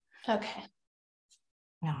Okay.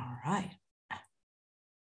 All right.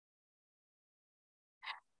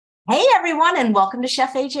 Hey everyone, and welcome to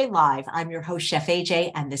Chef AJ Live. I'm your host, Chef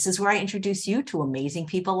AJ, and this is where I introduce you to amazing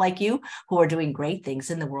people like you who are doing great things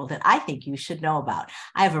in the world that I think you should know about.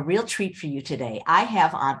 I have a real treat for you today. I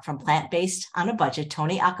have on from Plant-Based on a Budget,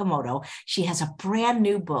 Toni Okamoto. She has a brand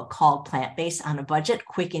new book called Plant-Based on a Budget,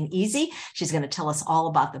 Quick and Easy. She's going to tell us all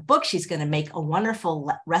about the book. She's going to make a wonderful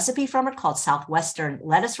recipe from it called Southwestern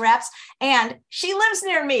lettuce wraps, and she lives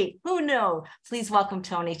near me. Who knew? Please welcome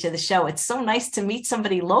Toni to the show. It's so nice to meet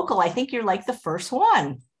somebody local. I think you're like the first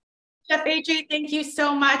one. Chef AJ, thank you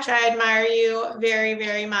so much. I admire you very,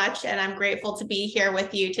 very much. And I'm grateful to be here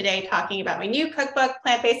with you today talking about my new cookbook,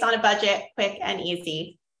 Plant-Based on a Budget, Quick and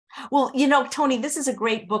Easy. Well, Toni, this is a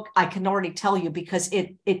great book. I can already tell you because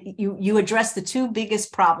you address the two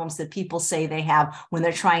biggest problems that people say they have when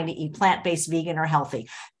they're trying to eat plant-based, vegan, or healthy.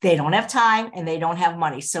 They don't have time and they don't have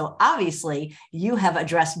money. So obviously you have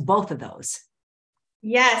addressed both of those.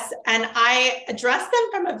 Yes, and I address them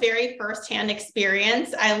from a very firsthand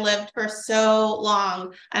experience. I lived for so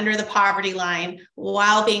long under the poverty line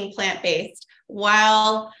while being plant-based,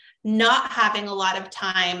 while not having a lot of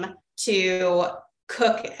time to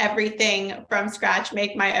cook everything from scratch,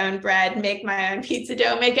 make my own bread, make my own pizza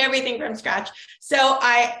dough, make everything from scratch. So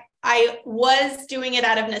I was doing it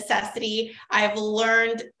out of necessity. I've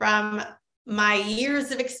learned from my years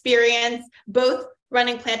of experience, both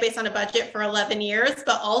running Plant-Based on a Budget for 11 years,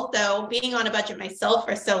 but also being on a budget myself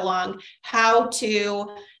for so long, how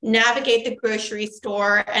to navigate the grocery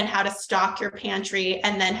store and how to stock your pantry,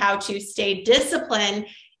 and then how to stay disciplined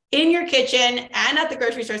in your kitchen and at the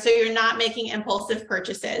grocery store so you're not making impulsive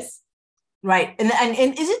purchases. Right.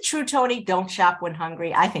 And is it true, Toni, don't shop when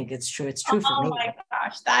hungry? I think it's true. It's true for me. Oh my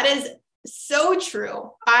gosh, that is so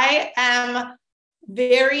true. I am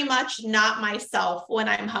very much not myself when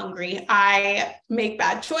I'm hungry. I make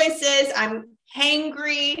bad choices. I'm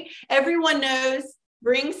hangry. Everyone knows,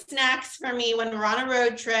 bring snacks for me when we're on a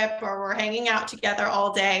road trip or we're hanging out together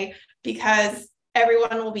all day, because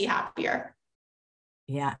everyone will be happier.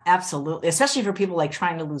 Yeah, absolutely. Especially for people like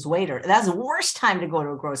trying to lose weight, or that's the worst time to go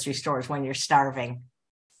to a grocery store is when you're starving.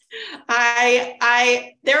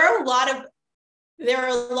 There are a lot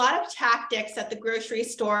of tactics that the grocery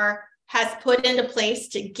store has put into place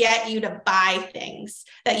to get you to buy things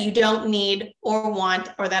that you don't need or want,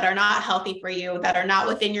 or that are not healthy for you, that are not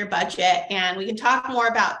within your budget. And we can talk more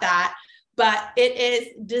about that, but it is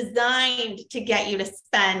designed to get you to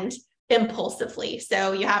spend impulsively.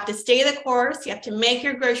 So you have to stay the course. You have to make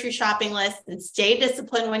your grocery shopping list and stay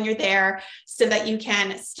disciplined when you're there so that you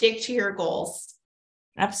can stick to your goals.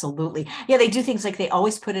 Absolutely. Yeah, they do things like they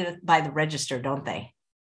always put it by the register, don't they?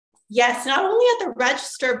 Yes, not only at the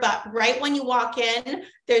register, but right when you walk in,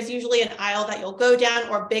 there's usually an aisle that you'll go down,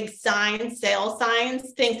 or big signs, sale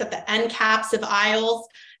signs, things at the end caps of aisles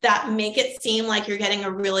that make it seem like you're getting a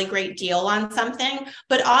really great deal on something.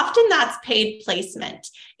 But often that's paid placement,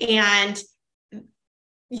 and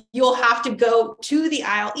you'll have to go to the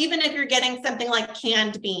aisle, even if you're getting something like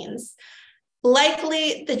canned beans.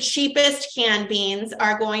 Likely the cheapest canned beans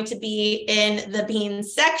are going to be in the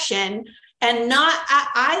beans section and not at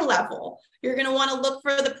eye level. You're going to want to look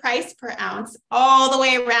for the price per ounce all the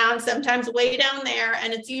way around, sometimes way down there,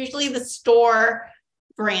 and it's usually the store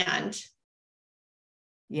brand.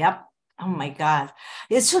 Yep. Oh my God.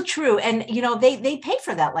 It's so true. And, they pay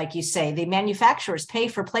for that. Like you say, the manufacturers pay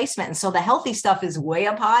for placement. And so the healthy stuff is way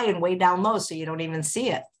up high and way down low. So you don't even see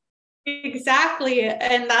it. Exactly.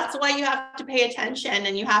 And that's why you have to pay attention,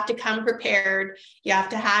 and you have to come prepared. You have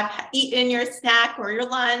to have eaten your snack or your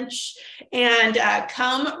lunch, and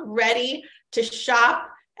come ready to shop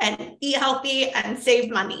and eat healthy and save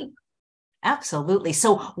money. Absolutely.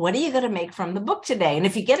 So what are you going to make from the book today? And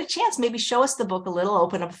if you get a chance, maybe show us the book a little,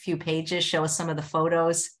 open up a few pages, show us some of the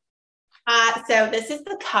photos. So this is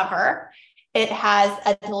the cover. It has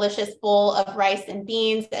a delicious bowl of rice and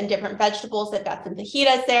beans and different vegetables. They've got some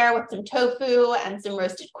fajitas there with some tofu and some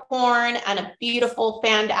roasted corn and a beautiful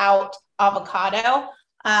fanned out avocado.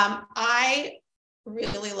 I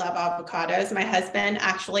really love avocados. My husband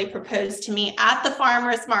actually proposed to me at the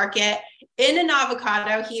farmer's market in an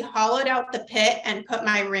avocado. He hollowed out the pit and put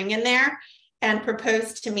my ring in there and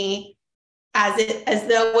proposed to me as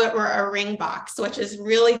though it were a ring box, which is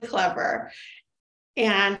really clever.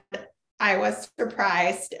 And I was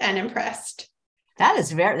surprised and impressed. That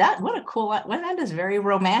is what a cool, that is very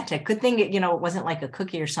romantic. Good thing it wasn't like a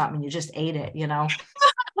cookie or something. You just ate it,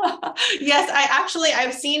 Yes,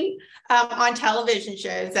 I've seen on television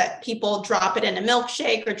shows that people drop it in a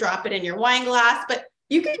milkshake or drop it in your wine glass, but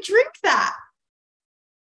you can drink that.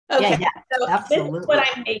 Okay, Yeah, so this is what absolutely.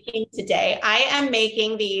 I'm making today. I am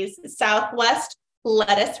making these Southwest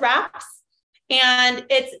lettuce wraps, and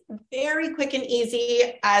it's very quick and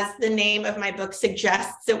easy, as the name of my book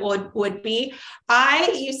suggests it would be.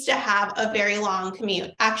 I used to have a very long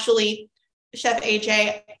commute. Actually, Chef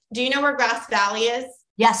AJ, do you know where Grass Valley is?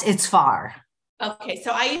 Yes, it's far. Okay,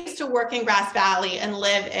 so I used to work in Grass Valley and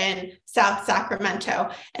live in South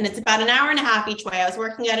Sacramento, and it's about an hour and a half each way. I was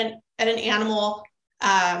working at an animal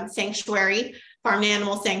sanctuary, farm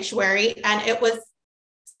animal sanctuary, and it was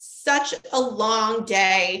such a long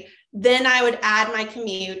day. Then I would add my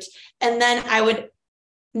commute, and then I would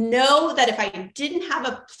know that if I didn't have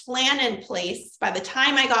a plan in place, by the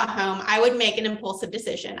time I got home, I would make an impulsive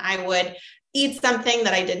decision. I would eat something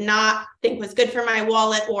that I did not think was good for my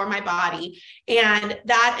wallet or my body. And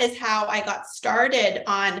that is how I got started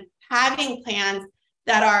on having plans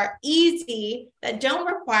that are easy, that don't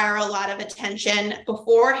require a lot of attention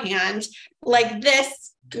beforehand, like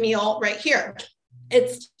this meal right here.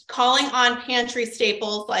 It's calling on pantry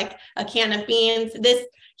staples like a can of beans. This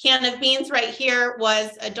can of beans right here was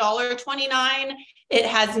 $1.29. It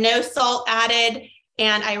has no salt added,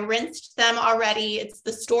 and I rinsed them already. It's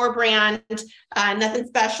the store brand, nothing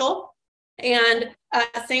special. And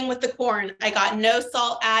same with the corn. I got no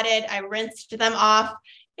salt added. I rinsed them off,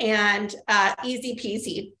 and easy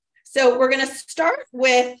peasy. So we're going to start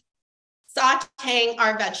with sauteing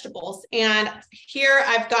our vegetables. And here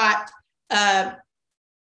I've got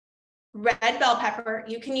red bell pepper.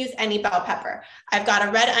 You can use any bell pepper. I've got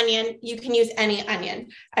a red onion. You can use any onion.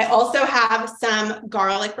 I also have some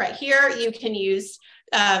garlic right here. You can use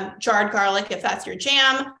jarred garlic if that's your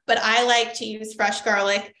jam, but I like to use fresh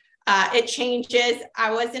garlic. It changes.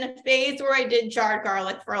 I was in a phase where I did jarred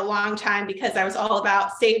garlic for a long time because I was all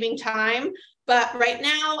about saving time. But right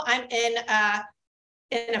now I'm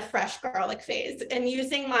in a fresh garlic phase and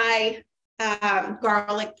using my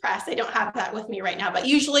garlic press. I don't have that with me right now, but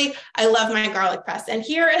usually I love my garlic press. And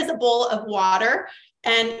here is a bowl of water,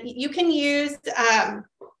 and you can use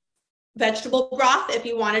vegetable broth if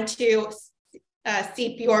you wanted to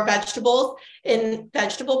steep your vegetables in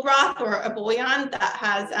vegetable broth or a bouillon that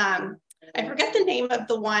has, I forget the name of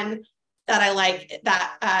the one that I like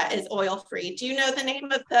that is oil-free. Do you know the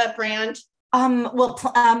name of the brand?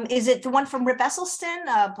 Is it the one from Rip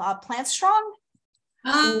Esselstyn, Plant Strong?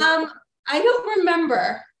 I don't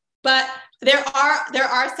remember, but there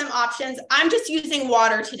are some options. I'm just using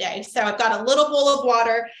water today. So I've got a little bowl of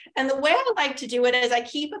water. And the way I like to do it is I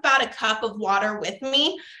keep about a cup of water with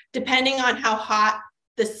me, depending on how hot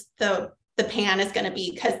the pan is going to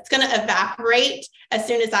be, because it's going to evaporate as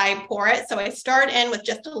soon as I pour it. So I start in with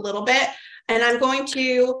just a little bit, and I'm going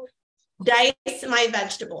to dice my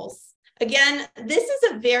vegetables. Again, this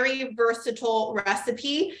is a very versatile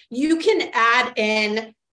recipe. You can add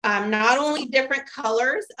in not only different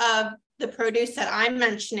colors of the produce that I'm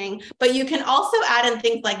mentioning, but you can also add in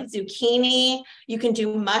things like zucchini. You can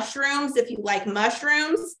do mushrooms if you like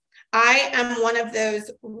mushrooms. I am one of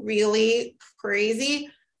those really crazy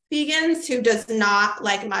vegans who does not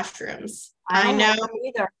like mushrooms. I know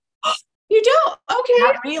either. You don't? Okay.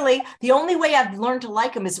 Not really. The only way I've learned to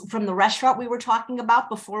like them is from the restaurant we were talking about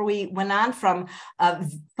before we went on, from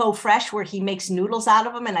Faux Fresh, where he makes noodles out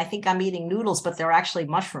of them. And I think I'm eating noodles, but they're actually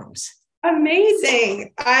mushrooms.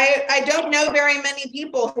 Amazing. I don't know very many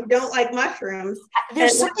people who don't like mushrooms.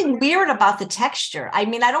 There's something weird about the texture. I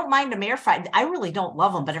mean, I don't mind them air fried. I really don't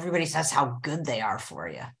love them, but everybody says how good they are for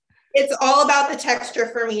you. It's all about the texture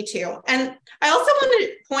for me too. And I also want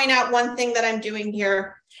to point out one thing that I'm doing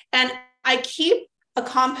here. And I keep a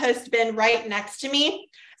compost bin right next to me.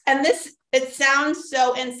 And it sounds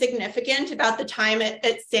so insignificant about the time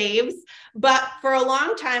it saves. But for a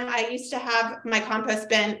long time, I used to have my compost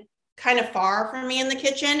bin kind of far from me in the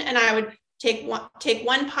kitchen. And I would take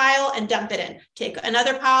one pile and dump it in, take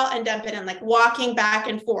another pile and dump it in, like walking back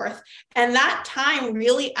and forth. And that time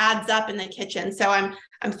really adds up in the kitchen. So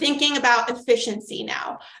I'm thinking about efficiency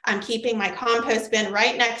now. I'm keeping my compost bin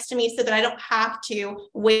right next to me so that I don't have to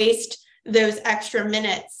waste those extra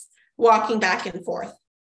minutes walking back and forth.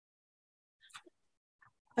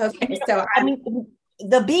 Okay, so I mean,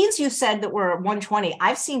 the beans you said that were 120,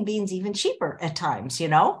 I've seen beans even cheaper at times, you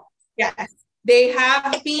know? Yes, they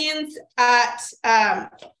have beans at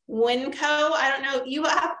Winco. I don't know. Do you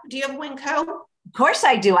have Winco? Of course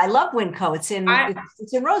I do. I love Winco. It's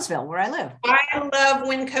in Roseville, where I live. I love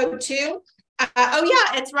Winco too. Oh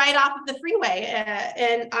yeah, it's right off of the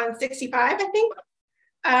freeway on 65, I think.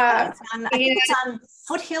 I think it's on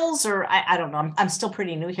Foothills, or I don't know. I'm still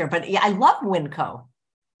pretty new here, but yeah, I love Winco.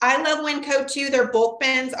 I love Winco too. Their bulk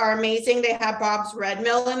bins are amazing. They have Bob's Red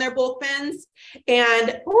Mill in their bulk bins,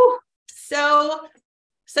 and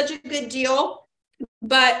such a good deal.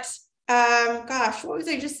 But gosh, what was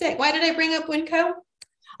I just saying? Why did I bring up Winco?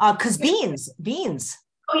 Because beans.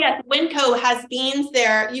 Oh yes, Winco has beans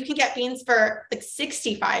there. You can get beans for like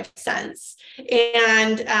 65 cents,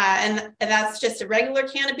 and that's just a regular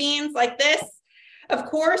can of beans like this. Of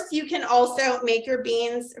course, you can also make your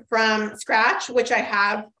beans from scratch, which I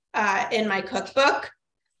have in my cookbook.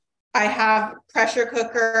 I have pressure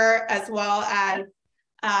cooker as well as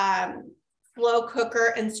slow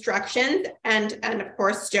cooker instructions, and of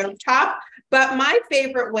course stovetop. But my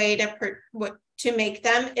favorite way to make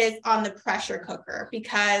them is on the pressure cooker,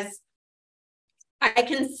 because I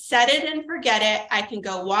can set it and forget it. I can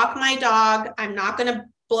go walk my dog. I'm not going to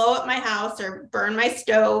blow up my house or burn my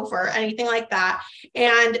stove or anything like that.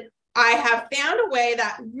 And I have found a way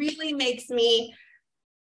that really makes me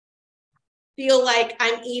feel like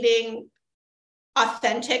I'm eating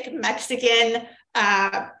authentic Mexican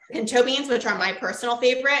pinto beans, which are my personal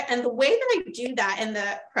favorite. And the way that I do that in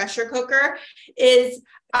the pressure cooker is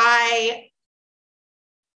I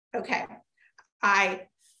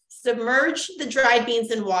submerge the dried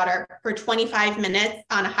beans in water for 25 minutes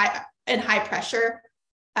on high pressure.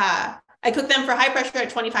 I cook them for high pressure at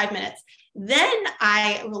 25 minutes. Then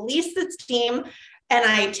I release the steam and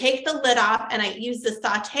I take the lid off and I use the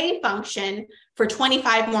saute function for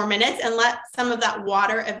 25 more minutes and let some of that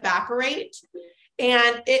water evaporate.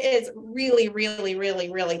 And it is really, really,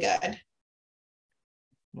 really, really good.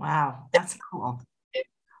 Wow, that's cool.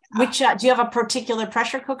 Which, do you have a particular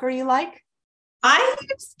pressure cooker you like? I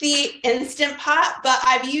use the Instant Pot, but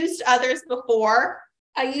I've used others before.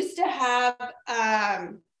 I used to have,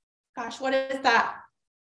 what is that?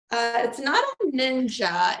 It's not a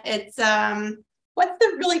Ninja. It's, what's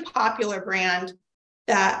the really popular brand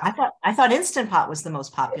that? I thought Instant Pot was the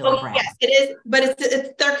most popular brand. Yes, it is, but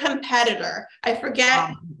it's their competitor. I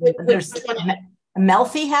forget which one.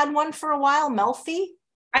 Melfi had one for a while. Melfi.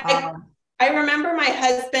 I remember my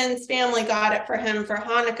husband's family got it for him for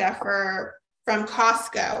Hanukkah from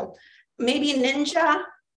Costco. Maybe Ninja. I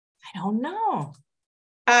don't know.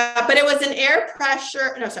 But it was an air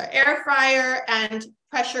fryer and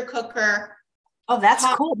pressure cooker. Oh, that's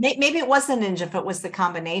cool. Maybe it was the Ninja if it was the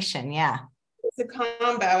combination. Yeah. It's a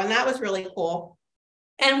combo, and that was really cool.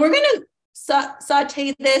 And we're going to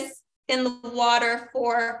saute this in the water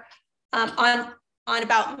for on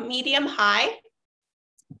about medium high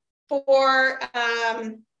for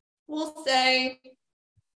we'll say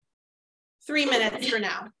 3 minutes for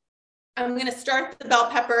now. I'm going to start the bell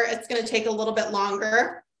pepper. It's going to take a little bit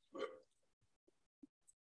longer.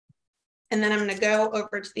 And then I'm going to go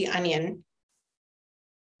over to the onion.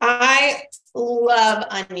 I love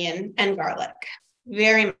onion and garlic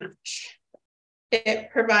very much.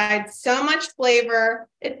 It provides so much flavor.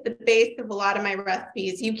 It's the base of a lot of my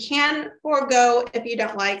recipes. You can forego if you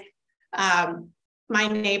don't like. My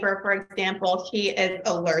neighbor, for example, she is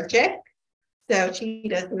allergic, so she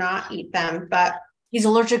does not eat them, but he's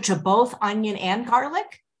allergic to both onion and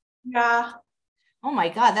garlic? Yeah. Oh my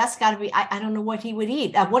God, that's got to be, I don't know what he would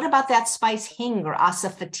eat. What about that spice hing or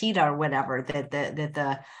asafoetida or whatever that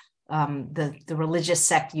the religious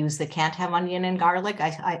sect use that can't have onion and garlic?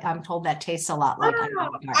 I'm told that tastes a lot like onion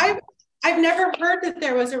and garlic. I've never heard that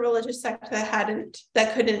there was a religious sect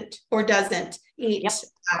that couldn't or doesn't eat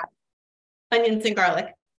onions and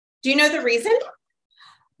garlic. Do you know the reason?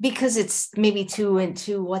 Because it's maybe too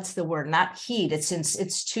what's the word? Not heat.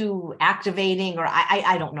 It's too activating, or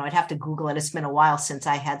I don't know. I'd have to Google it. It's been a while since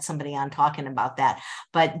I had somebody on talking about that.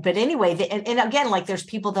 But anyway, and again, like there's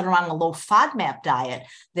people that are on a low FODMAP diet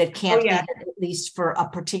that can't eat at least for a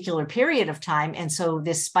particular period of time. And so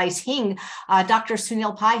this spice hing, Dr.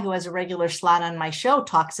 Sunil Pai, who has a regular slot on my show,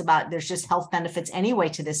 talks about there's just health benefits anyway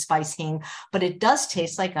to this spice hing, but it does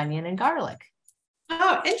taste like onion and garlic.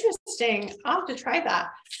 Oh, interesting. I'll have to try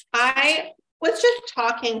that. I was just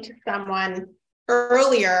talking to someone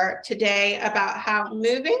earlier today about how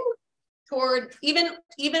moving toward, even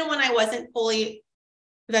when I wasn't fully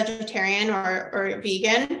vegetarian or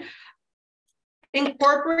vegan,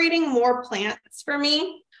 incorporating more plants for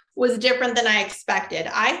me was different than I expected.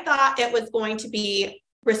 I thought it was going to be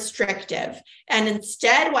restrictive. And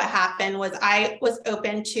instead what happened was I was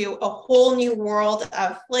open to a whole new world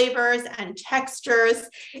of flavors and textures.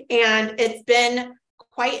 And it's been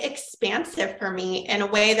quite expansive for me in a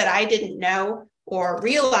way that I didn't know or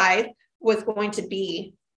realize was going to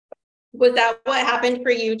be. Was that what happened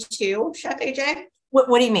for you too, Chef AJ?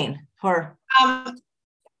 What do you mean?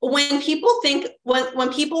 When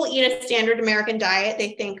people eat a standard American diet, they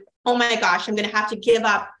think oh my gosh, I'm going to have to give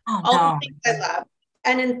up Oh, all the no. things I love.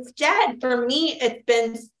 And instead, for me, it's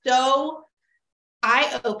been so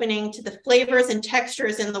eye-opening to the flavors and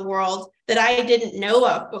textures in the world that I didn't know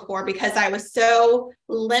of before, because I was so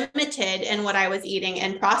limited in what I was eating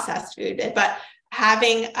in processed food. But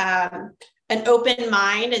having an open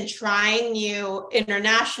mind and trying new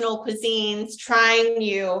international cuisines, trying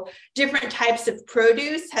new different types of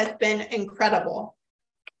produce has been incredible.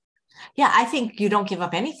 Yeah, I think you don't give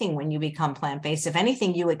up anything when you become plant-based. If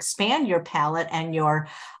anything, you expand your palate and your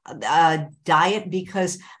diet,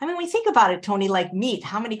 because, I mean, we think about it, Toni, like meat,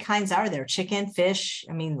 how many kinds are there? Chicken, fish,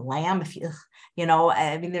 I mean, lamb, if you know,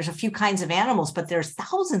 I mean, there's a few kinds of animals, but there's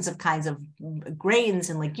thousands of kinds of grains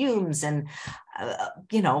and legumes and,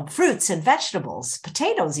 you know, fruits and vegetables,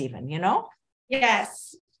 potatoes even, you know?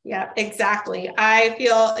 Yes. Yeah, exactly. I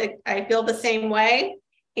feel the same way.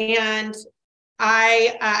 And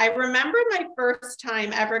I remembered my first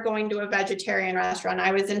time ever going to a vegetarian restaurant.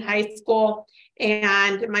 I was in high school,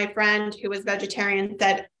 and my friend who was vegetarian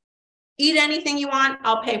said, eat anything you want,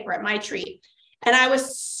 I'll pay for it, my treat. And I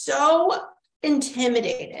was so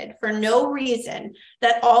intimidated for no reason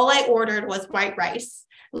that all I ordered was white rice.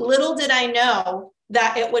 Little did I know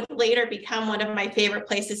that it would later become one of my favorite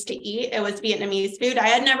places to eat. It was Vietnamese food. I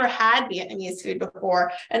had never had Vietnamese food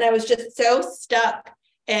before, and I was just so stuck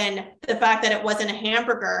in the fact that it wasn't a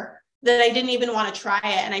hamburger that I didn't even want to try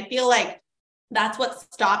it. And I feel like that's what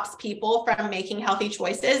stops people from making healthy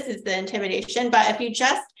choices, is the intimidation. But if you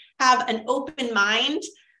just have an open mind,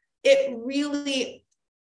 it really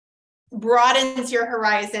broadens your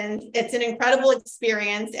horizons. It's an incredible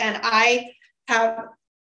experience. And I have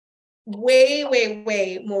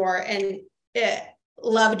way more and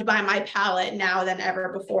loved by my palate now than ever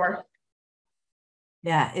before.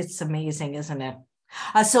 Yeah, it's amazing, isn't it?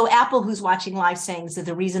 So Apple, who's watching live, saying that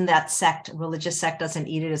the reason that religious sect doesn't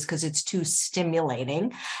eat it is because it's too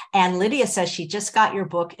stimulating. And Lydia says she just got your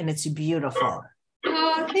book and it's beautiful.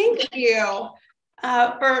 Oh, thank you.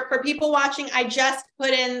 For people watching, I just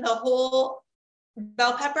put in the whole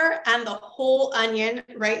bell pepper and the whole onion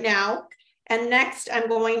right now. And next I'm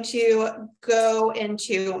going to go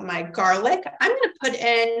into my garlic. I'm going to put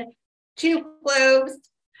in 2 cloves,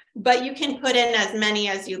 but you can put in as many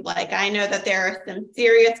as you'd like. I know that there are some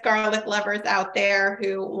serious garlic lovers out there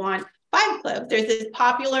who want 5 cloves. There's this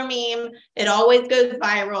popular meme. It always goes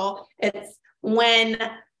viral. It's when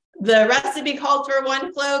the recipe calls for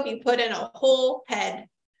 1 clove, you put in a whole head.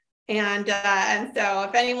 And so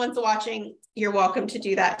if anyone's watching, you're welcome to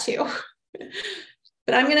do that too.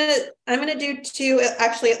 But I'm gonna do 2.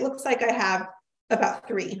 Actually, it looks like I have about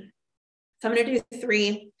 3. So I'm gonna do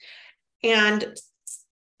 3. And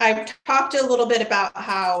I've talked a little bit about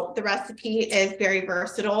how the recipe is very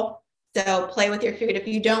versatile. So play with your food. If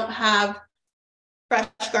you don't have fresh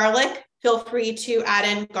garlic, feel free to add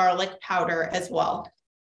in garlic powder as well.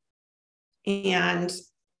 And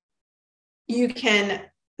you can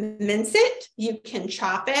mince it, you can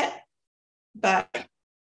chop it, but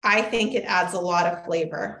I think it adds a lot of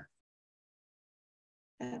flavor.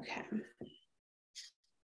 Okay.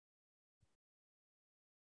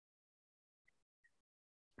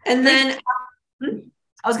 And then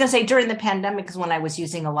I was going to say, during the pandemic is when I was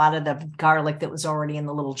using a lot of the garlic that was already in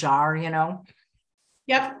the little jar, you know?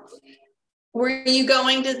 Yep. Were you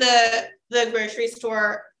going to the grocery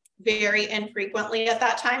store very infrequently at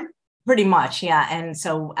that time? Pretty much, yeah. And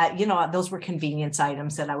so, you know, those were convenience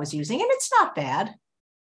items that I was using, and it's not bad.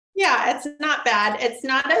 Yeah, it's not bad. It's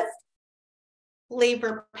not as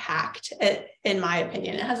flavor packed, in my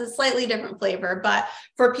opinion. It has a slightly different flavor, but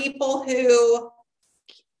for people who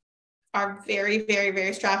are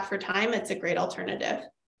very strapped for time, it's a great alternative.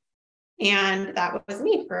 And that was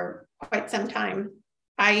me for quite some time.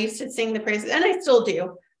 I used to sing the praises, and I still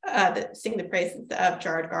do, sing the praises of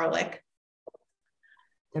jarred garlic.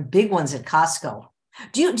 They're big ones at Costco.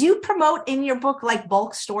 Do you promote in your book like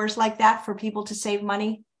bulk stores like that for people to save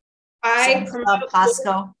money? I promote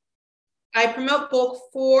Costco. I promote bulk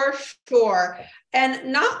for sure.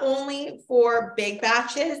 And not only for big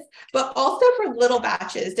batches, but also for little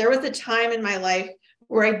batches. There was a time in my life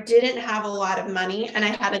where I didn't have a lot of money and I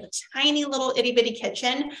had a tiny little itty bitty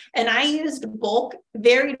kitchen, and I used bulk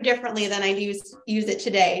very differently than I use it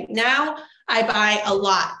today. Now I buy a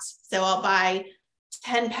lot. So I'll buy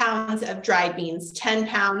 10 pounds of dried beans, 10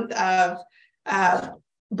 pounds of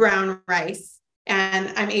brown rice,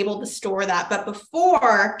 and I'm able to store that. But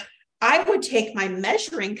before, I would take my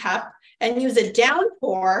measuring cup and use a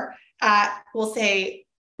downpour at, we'll say,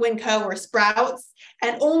 Winco or Sprouts,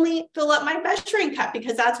 and only fill up my measuring cup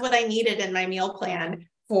because that's what I needed in my meal plan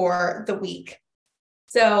for the week.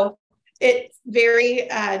 So it's very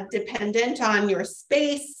dependent on your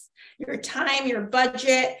space, your time, your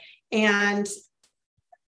budget, and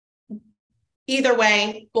either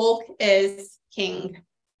way, bulk is king.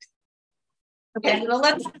 Okay, I'm going to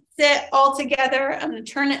let that sit all together. I'm going to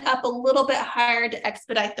turn it up a little bit higher to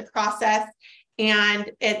expedite the process, and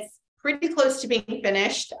it's pretty close to being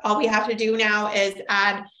finished. All we have to do now is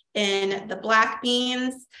add in the black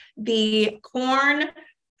beans, the corn.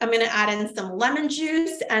 I'm going to add in some lemon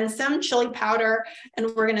juice and some chili powder, and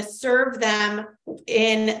we're going to serve them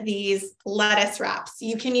in these lettuce wraps.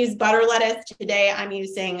 You can use butter lettuce. Today I'm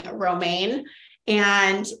using romaine,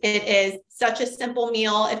 and it is such a simple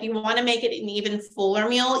meal. If you want to make it an even fuller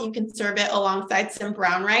meal, you can serve it alongside some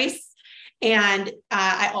brown rice. And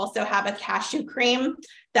I also have a cashew cream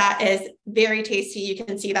that is very tasty. You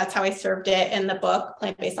can see that's how I served it in the book,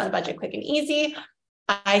 Plant-Based on a Budget, Quick and Easy.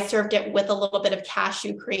 I served it with a little bit of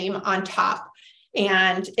cashew cream on top,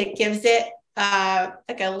 and it gives it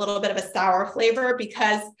like a little bit of a sour flavor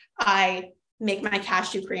because I make my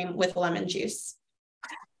cashew cream with lemon juice.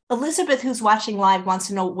 Elizabeth, who's watching live, wants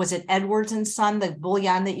to know, was it Edwards and Son, the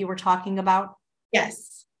bouillon that you were talking about?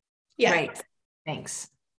 Yes. Yes. Great. Thanks.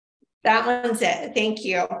 That one's it. Thank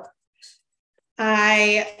you.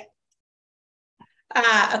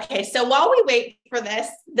 Okay, so while we wait for this,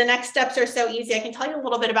 the next steps are so easy. I can tell you a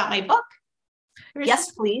little bit about my book.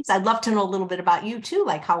 Yes, please. I'd love to know a little bit about you too,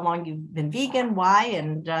 like how long you've been vegan, why,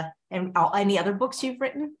 and any other books you've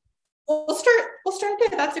written. We'll start there.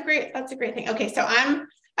 That's a great thing. Okay, so I'm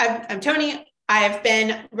Toni. I've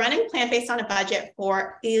been running Plant-Based on a Budget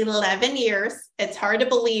for 11 years. It's hard to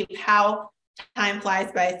believe how time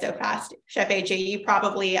flies by so fast. Chef AJ, you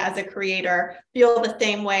probably as a creator feel the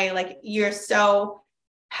same way. Like, you're so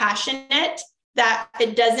passionate that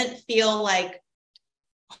it doesn't feel like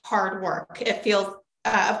hard work. It feels,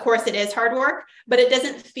 of course it is hard work, but it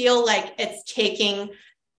doesn't feel like it's taking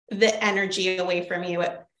the energy away from you.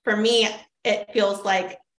 For me, it feels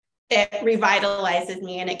like it revitalizes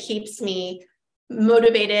me and it keeps me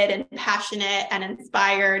motivated and passionate and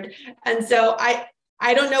inspired. And so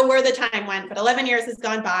I don't know where the time went, but 11 years has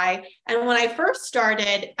gone by. And when I first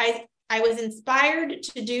started, I was inspired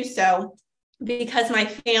to do so because my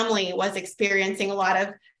family was experiencing a lot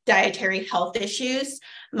of dietary health issues.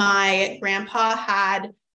 My grandpa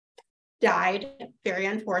had died, very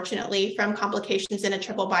unfortunately, from complications in a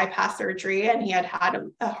triple bypass surgery, and he had had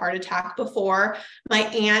a heart attack before. My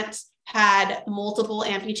aunt had multiple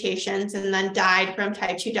amputations and then died from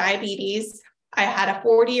type 2 diabetes. I had a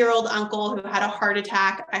 40-year-old uncle who had a heart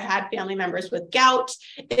attack. I had family members with gout.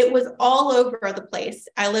 It was all over the place.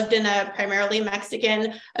 I lived in a primarily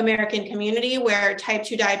Mexican American community where type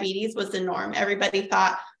 2 diabetes was the norm. Everybody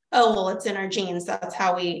thought, oh, well, it's in our genes. That's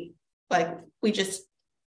how we just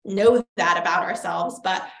know that about ourselves.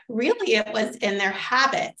 But really, it was in their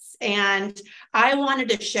habits. And I wanted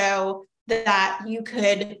to show that you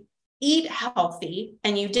could eat healthy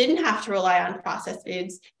and you didn't have to rely on processed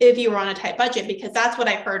foods if you were on a tight budget, because that's what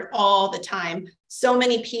I heard all the time. So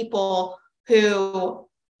many people who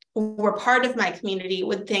were part of my community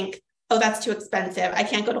would think, oh, that's too expensive. I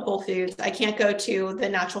can't go to Whole Foods. I can't go to the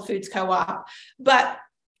Natural Foods Co-op. But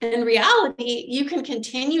in reality, you can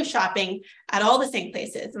continue shopping at all the same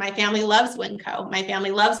places. My family loves Winco. My family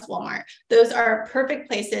loves Walmart. Those are perfect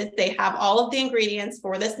places. They have all of the ingredients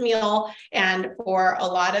for this meal and for a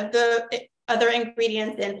lot of the other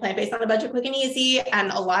ingredients in Plant-Based on a Budget, Quick and Easy, and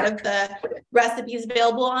a lot of the recipes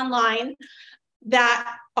available online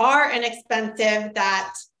that are inexpensive,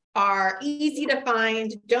 that are easy to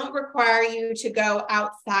find, don't require you to go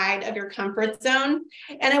outside of your comfort zone.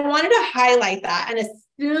 And I wanted to highlight that. And as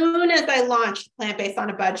soon as I launched Plant-Based on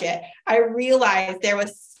a Budget, I realized there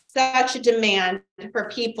was such a demand for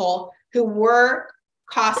people who were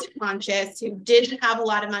cost conscious, who didn't have a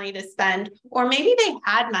lot of money to spend, or maybe they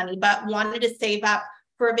had money but wanted to save up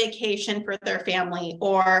for a vacation for their family,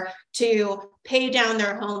 or to pay down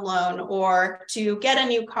their home loan, or to get a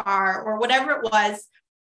new car, or whatever it was.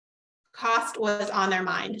 Cost was on their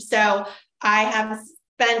mind. So I have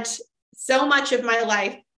spent so much of my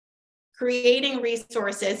life creating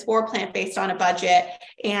resources for Plant-Based on a Budget.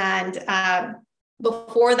 And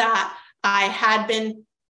before that, I had been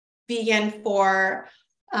vegan for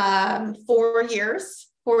 4 years.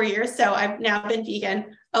 So I've now been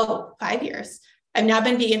vegan, 5 years. I've now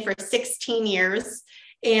been vegan for 16 years.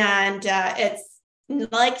 And it's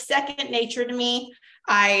like second nature to me.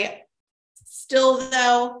 I still,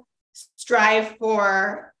 though, strive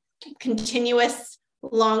for continuous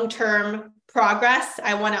long-term progress.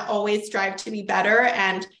 I want to always strive to be better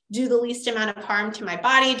and do the least amount of harm to my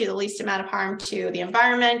body, do the least amount of harm to the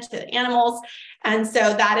environment, to the animals. And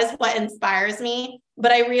so that is what inspires me.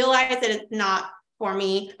 But I realize that it's not for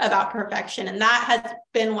me about perfection. And that has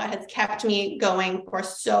been what has kept me going for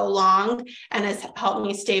so long and has helped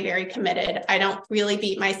me stay very committed. I don't really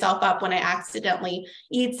beat myself up when I accidentally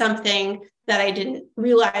eat something that I didn't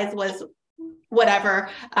realize was whatever.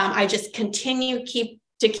 I just continue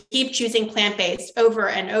to keep choosing plant-based over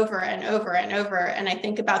and over and over and over. And I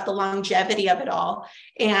think about the longevity of it all.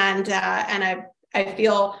 And I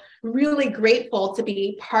feel really grateful to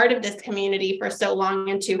be part of this community for so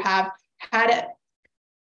long and to have had it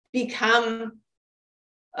become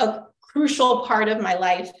a crucial part of my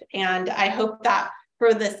life. And I hope that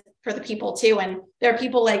for the people too. And there are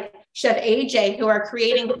people like Chef AJ who are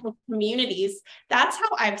creating communities. That's how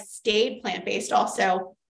I've stayed plant-based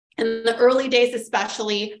also. In the early days,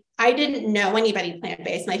 especially, I didn't know anybody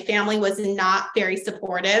plant-based. My family was not very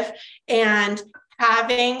supportive. And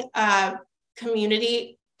having a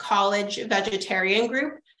community college vegetarian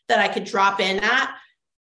group that I could drop in at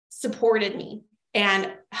supported me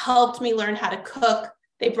and helped me learn how to cook.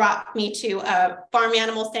 They brought me to a farm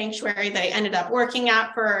animal sanctuary that I ended up working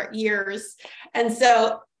at for years. And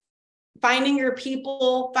so finding your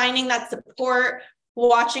people, finding that support,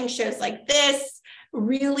 watching shows like this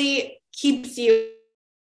really keeps you.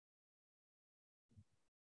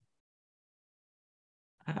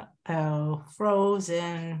 Oh,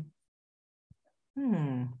 frozen.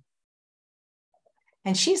 And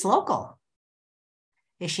she's local.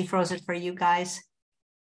 Is she frozen for you guys?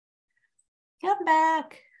 Come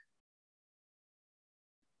back.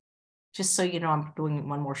 Just so you know, I'm doing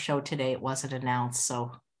one more show today. It wasn't announced,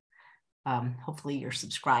 so hopefully you're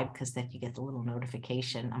subscribed because then you get the little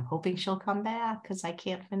notification. I'm hoping she'll come back because I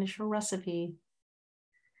can't finish her recipe.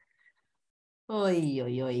 Oy,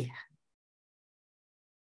 oy, oy.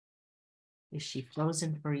 Is she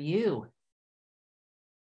frozen for you?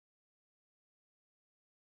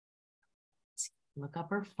 Look up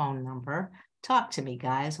her phone number. Talk to me,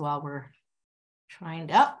 guys, while we're trying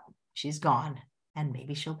to. Oh, she's gone. And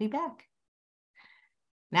maybe she'll be back.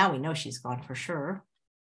 Now we know she's gone for sure.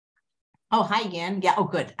 Oh, hi again. Yeah, oh,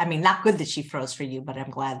 good. I mean, not good that she froze for you, but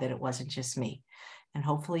I'm glad that it wasn't just me. And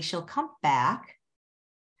hopefully she'll come back.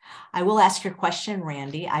 I will ask your question,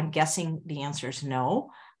 Randy. I'm guessing the answer is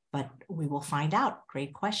no, but we will find out.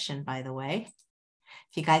 Great question, by the way.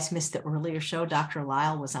 If you guys missed the earlier show, Dr.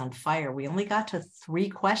 Lyle was on fire. We only got to 3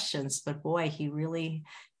 questions, but boy, he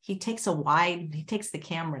takes the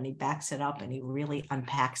camera and he backs it up and he really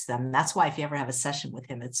unpacks them. That's why if you ever have a session with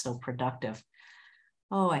him, it's so productive.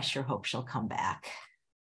 Oh, I sure hope she'll come back.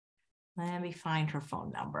 Let me find her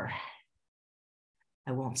phone number.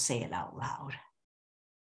 I won't say it out loud.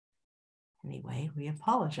 Anyway, we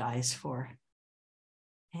apologize for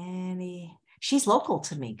she's local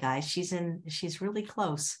to me, guys. She's really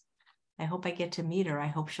close. I hope I get to meet her. I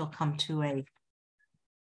hope she'll come to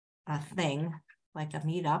a thing like a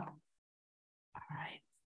meetup. All right.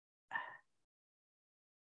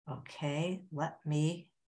 Okay, let me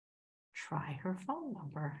try her phone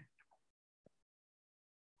number.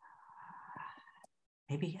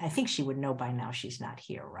 Maybe, I think she would know by now she's not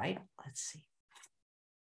here, right? Let's see.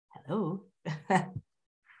 Hello.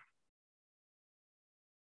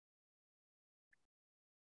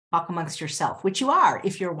 Talk amongst yourself, which you are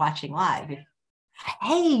if you're watching live.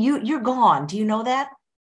 Hey, you're gone. Do you know that?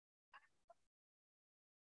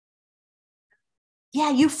 Yeah,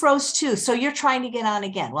 you froze too. So you're trying to get on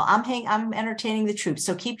again. Well, I'm entertaining the troops.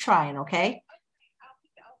 So keep trying, okay?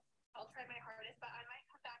 I'll try my hardest, but I might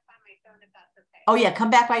come back on my phone if that's okay. Oh yeah, come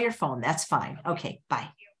back by your phone. That's fine. Okay, bye.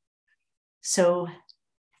 So what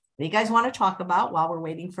do you guys want to talk about while we're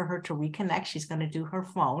waiting for her to reconnect? She's going to do her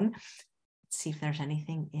phone. See if there's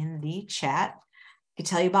anything in the chat. I can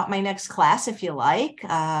tell you about my next class if you like. You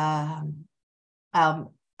have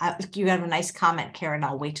a nice comment, Karen.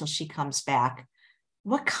 I'll wait till she comes back.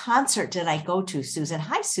 What concert did I go to, Susan?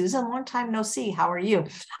 Hi, Susan. Long time no see. How are you?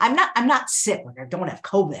 I'm not sick. I don't have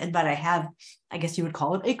COVID, but I have, I guess you would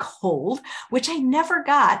call it a cold, which I never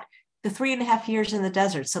got the 3.5 years in the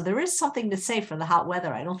desert. So there is something to say for the hot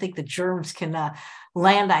weather. I don't think the germs can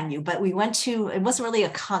land on you, but we went to, it wasn't really a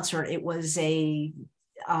concert. It was a,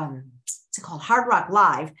 it's called Hard Rock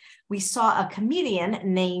Live. We saw a comedian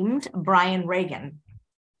named Brian Reagan,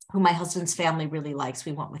 who my husband's family really likes.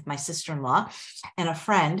 We went with my sister-in-law and a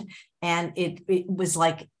friend, and it was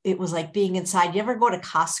like being inside. You ever go to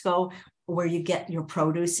Costco where you get your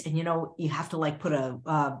produce, and you have to like put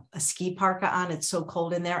a ski parka on. It's so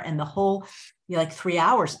cold in there, and the whole like 3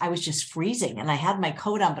 hours I was just freezing, and I had my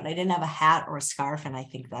coat on, but I didn't have a hat or a scarf. And I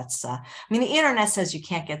think that's I mean, the internet says you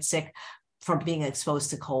can't get sick from being exposed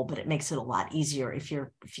to cold, but it makes it a lot easier if you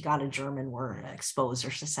got a germ and were exposed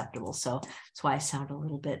or susceptible. So that's why I sound a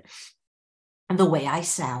little bit the way I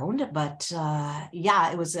sound. But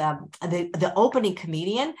yeah, it was the opening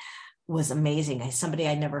comedian was amazing. Somebody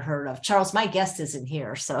I'd never heard of. Charles, my guest isn't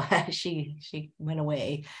here, so she went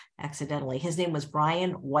away accidentally. His name was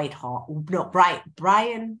Brian Whitehall. No,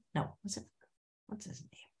 Brian. No, what's his name?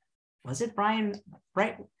 Was it Brian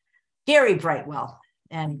Gary Brightwell?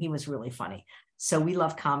 And he was really funny. So we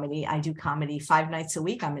love comedy. I do comedy 5 nights a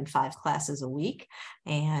week. I'm in 5 classes a week,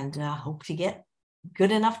 and hope to get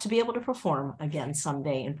good enough to be able to perform again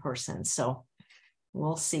someday in person. So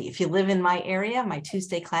we'll see. If you live in my area, my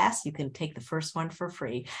Tuesday class, you can take the first one for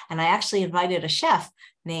free. And I actually invited a chef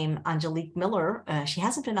named Angelique Miller. She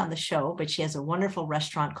hasn't been on the show, but she has a wonderful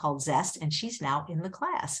restaurant called Zest, and she's now in the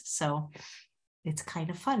class. So it's kind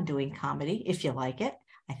of fun doing comedy if you like it.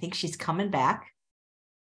 I think she's coming back.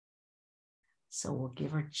 So we'll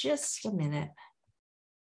give her just a minute.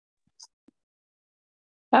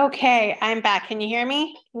 Okay, I'm back. Can you hear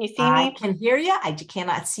me? Can you see me? I can hear you. I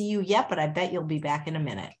cannot see you yet, but I bet you'll be back in a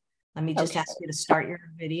minute. Let me just ask you to start your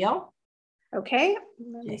video. Okay.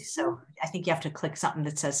 Okay, so I think you have to click something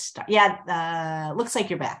that says start. Yeah, looks like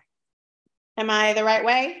you're back. Am I the right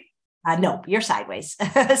way? No, you're sideways.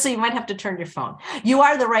 So you might have to turn your phone. You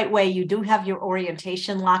are the right way. You do have your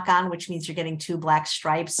orientation lock on, which means you're getting 2 black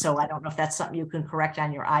stripes. So I don't know if that's something you can correct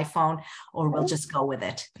on your iPhone, or we'll just go with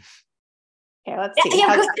it. Okay, let's see.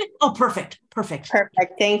 Yeah, good. Oh, perfect. Perfect.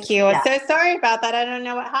 Thank you. Yeah. So sorry about that. I don't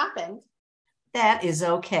know what happened. That is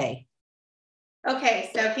okay. Okay,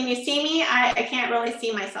 so can you see me? I can't really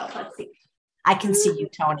see myself. Let's see. I can see you,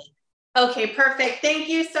 Toni. Okay, perfect. Thank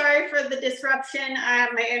you. Sorry for the disruption.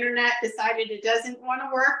 My internet decided it doesn't want to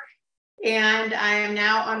work, and I am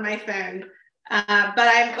now on my phone. But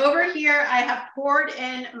I'm over here. I have poured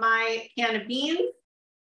in my can of beans.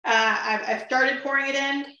 I've started pouring it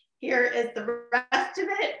in. Here is the rest of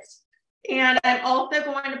it. And I'm also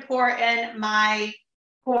going to pour in my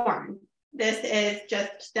corn. This is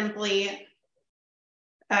just simply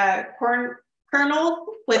corn kernels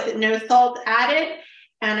with no salt added.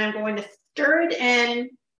 And I'm going to stir it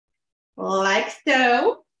in like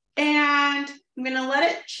so. And I'm going to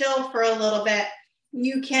let it chill for a little bit.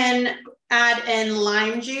 You can add in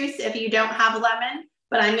lime juice if you don't have lemon,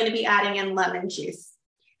 but I'm going to be adding in lemon juice.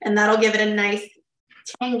 And that'll give it a nice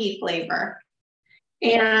tangy flavor.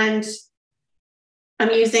 And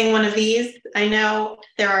I'm using one of these. I know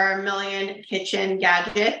there are a million kitchen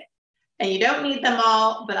gadgets and you don't need them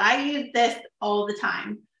all, but I use this all the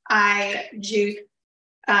time. I juice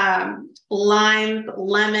limes,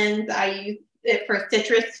 lemons. I use it for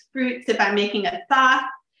citrus fruits if I'm making a sauce,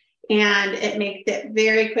 and it makes it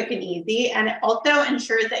very quick and easy. And it also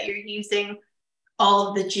ensures that you're using all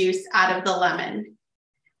of the juice out of the lemon,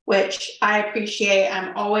 which I appreciate.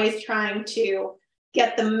 I'm always trying to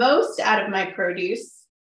get the most out of my produce,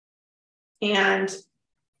 and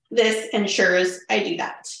this ensures I do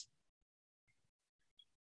that.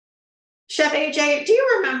 Chef AJ, do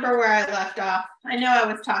you remember where I left off? I know I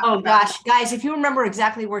was talking about gosh, guys, if you remember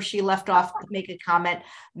exactly where she left off, make a comment.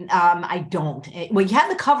 I don't. Well, you had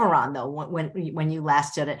the cover on though when you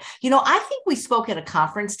last did it. I think we spoke at a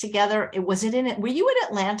conference together. Were you in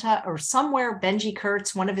Atlanta or somewhere? Benji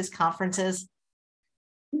Kurtz, one of his conferences.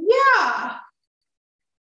 Yeah,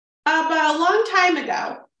 about a long time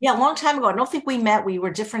ago. Yeah, a long time ago. I don't think we met. We were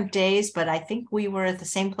different days, but I think we were at the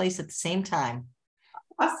same place at the same time.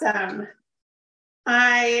 Awesome.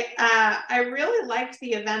 I really liked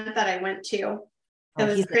the event that I went to. It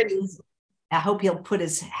was pretty. I hope he'll put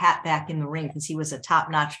his hat back in the ring because he was a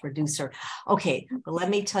top-notch producer. Okay, but let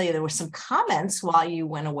me tell you, there were some comments while you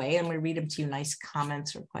went away. I'm going to read them to you. Nice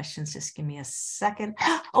comments or questions. Just give me a second.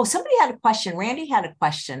 Oh, somebody had a question. Randy had a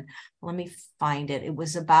question. Let me find it. It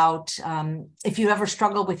was about if you ever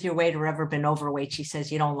struggled with your weight or ever been overweight. She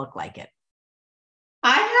says you don't look like it.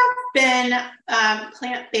 I have been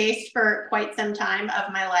plant-based for quite some time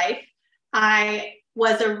of my life. I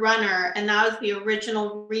was a runner, and that was the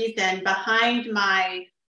original reason behind my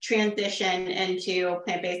transition into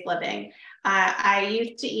plant-based living. I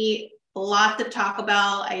used to eat lots of Taco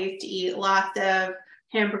Bell. I used to eat lots of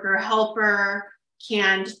Hamburger Helper,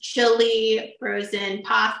 canned chili, frozen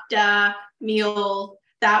pasta, meals.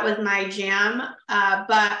 That was my jam.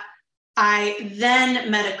 But I then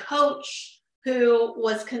met a coach who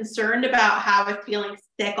was concerned about how I was feeling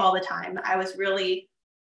sick all the time. I was really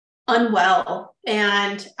unwell,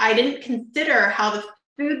 and I didn't consider how the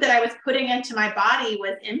food that I was putting into my body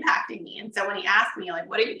was impacting me. And so when he asked me, like,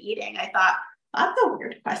 what are you eating? I thought, that's a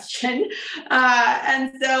weird question.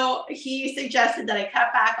 And so he suggested that I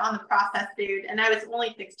cut back on the processed food. And I was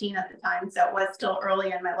only 16 at the time, so it was still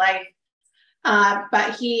early in my life.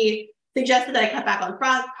 But he suggested that I cut back on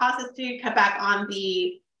processed food, cut back on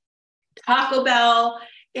the Taco Bell,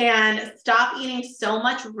 and stop eating so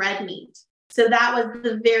much red meat. So that was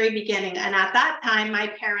the very beginning. And at that time, my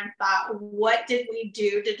parents thought, what did we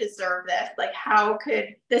do to deserve this? Like, how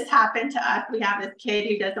could this happen to us? We have this kid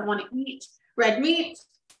who doesn't want to eat red meat.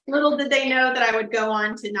 Little did they know that I would go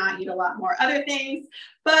on to not eat a lot more other things,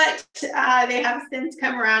 but they have since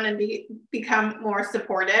come around and become more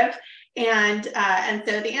supportive. And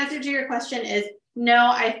so the answer to your question is no.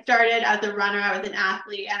 I started as a runner. I was an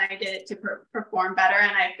athlete, and I did it to perform better.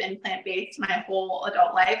 And I've been plant-based my whole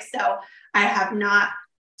adult life, so I have not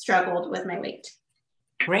struggled with my weight.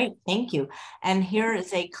 Great, thank you. And here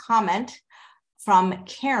is a comment from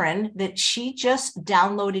Karen that she just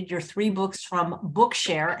downloaded your 3 books from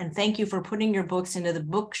Bookshare, and thank you for putting your books into the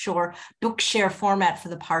Bookshare format for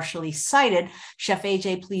the partially sighted. Chef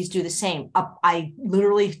AJ, please do the same. I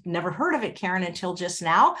literally never heard of it, Karen, until just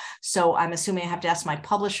now, so I'm assuming I have to ask my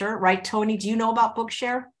publisher, right? Toni, do you know about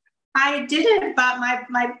Bookshare? I didn't, but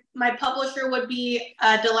my publisher would be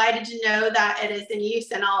delighted to know that it is in use,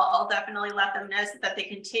 and I'll definitely let them know so that they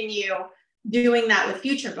continue doing that with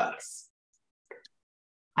future books.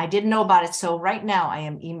 I didn't know about it. So right now I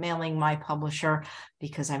am emailing my publisher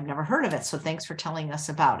because I've never heard of it. So thanks for telling us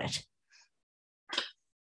about it.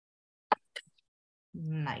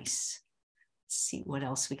 Nice. Let's see what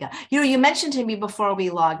else we got. You mentioned to me before we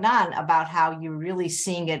logged on about how you're really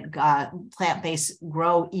seeing it plant-based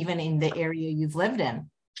grow even in the area you've lived in.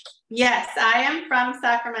 Yes, I am from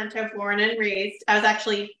Sacramento, born and raised. I was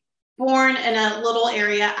actually born in a little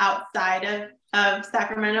area outside of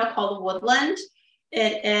Sacramento called Woodland.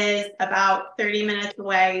 It is about 30 minutes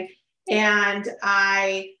away, and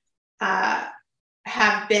I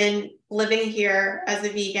have been living here as a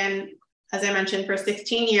vegan, as I mentioned, for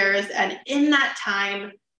 16 years. And in that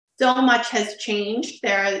time, so much has changed.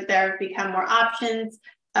 There have become more options.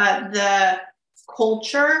 The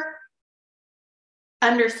culture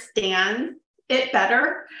understands it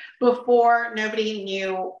better. Before, nobody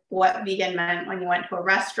knew what vegan meant when you went to a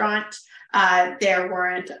restaurant. There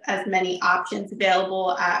weren't as many options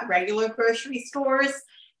available at regular grocery stores.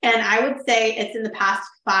 And I would say it's in the past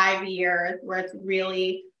 5 years where it's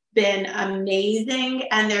really been amazing.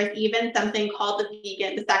 And there's even something called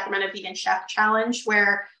the Sacramento Vegan Chef Challenge,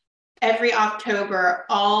 where every October,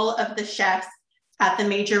 all of the chefs at the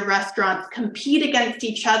major restaurants compete against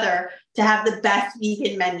each other to have the best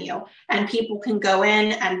vegan menu. And people can go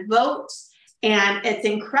in and vote. And it's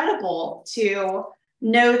incredible to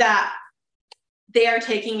know that they are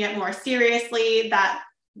taking it more seriously, that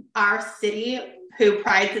our city, who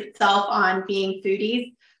prides itself on being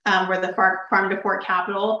foodies, we're the farm to fork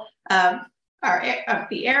capital of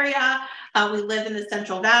the area. We live in the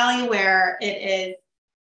Central Valley, where it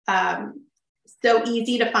is so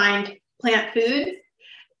easy to find plant foods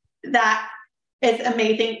that it's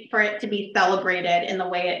amazing for it to be celebrated in the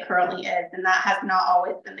way it currently is. And that has not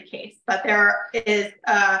always been the case. But there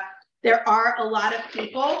are a lot of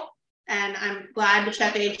people, and I'm glad,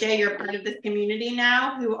 Chef AJ, you're part of this community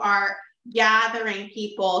now, who are gathering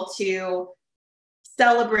people to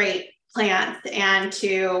celebrate plants and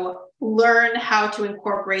to learn how to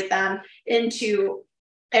incorporate them into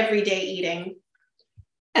everyday eating.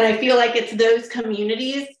 And I feel like it's those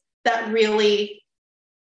communities that really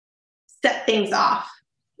set things off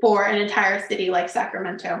for an entire city like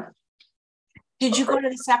Sacramento. Did you go to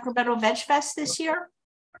the Sacramento Veg Fest this year?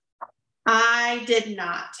 I did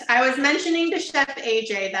not. I was mentioning to Chef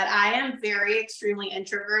AJ that I am very extremely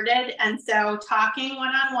introverted. And so talking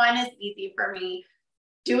one-on-one is easy for me.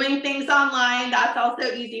 Doing things online, that's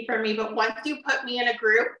also easy for me. But once you put me in a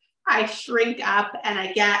group, I shrink up and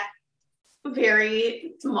I get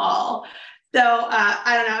very small. So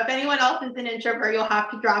I don't know, if anyone else is an introvert, you'll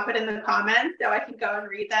have to drop it in the comments so I can go and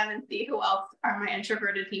read them and see who else are my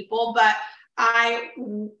introverted people. But I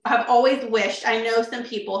have always wished, I know some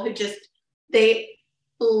people who they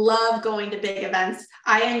love going to big events.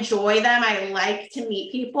 I enjoy them. I like to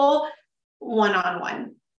meet people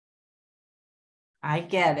one-on-one. I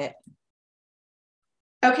get it.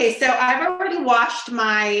 Okay, so I've already washed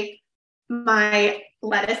my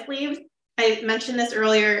lettuce leaves. I mentioned this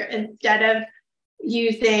earlier. Instead of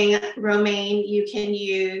using romaine, you can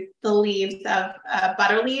use the leaves of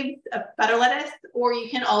butter lettuce, or you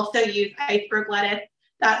can also use iceberg lettuce.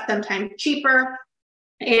 That's sometimes cheaper.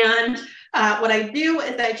 And what I do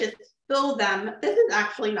is I just fill them. This is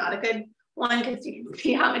actually not a good one because you can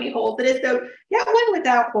see how many holes it is. So get one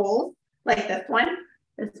without holes, like this one.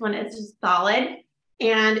 This one is just solid.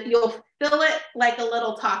 And you'll fill it like a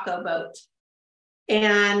little taco boat.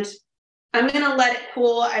 And I'm going to let it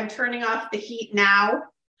cool. I'm turning off the heat now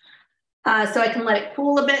so I can let it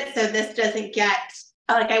cool a bit so this doesn't get,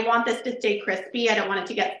 like I want this to stay crispy. I don't want it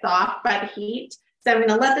to get soft by the heat. So I'm going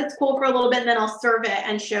to let this cool for a little bit and then I'll serve it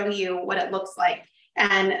and show you what it looks like.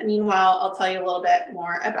 And meanwhile, I'll tell you a little bit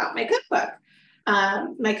more about my cookbook.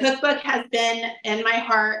 My cookbook has been in my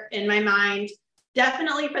heart, in my mind,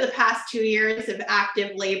 definitely for the past 2 years of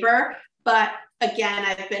active labor. But again,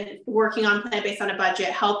 I've been working on plant-based on a budget,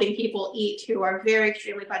 helping people eat who are very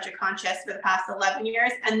extremely budget conscious for the past 11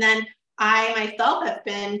 years. And then I myself have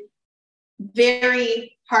been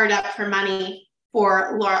very hard up for money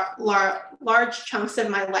for large chunks of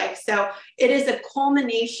my life. So it is a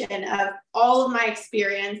culmination of all of my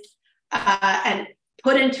experience and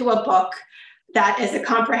put into a book that is a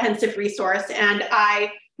comprehensive resource. And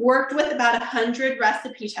I worked with about 100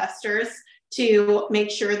 recipe testers to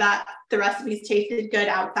make sure that the recipes tasted good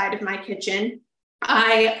outside of my kitchen.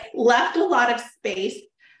 I left a lot of space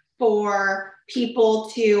for people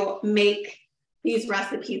to make these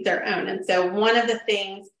recipes their own. And so one of the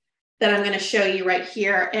things that I'm going to show you right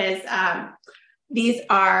here is these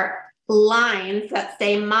are lines that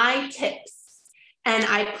say my tips. And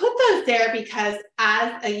I put those there because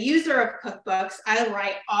as a user of cookbooks, I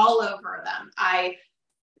write all over them. I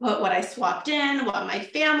put what I swapped in, what my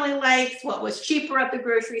family likes, what was cheaper at the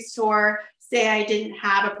grocery store. Say I didn't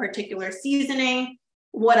have a particular seasoning,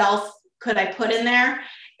 what else could I put in there?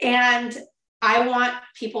 And I want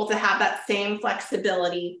people to have that same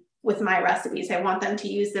flexibility with my recipes. I want them to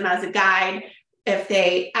use them as a guide. If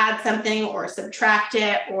they add something or subtract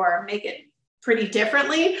it or make it pretty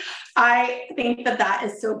differently, I think that that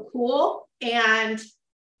is so cool. And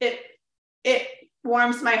it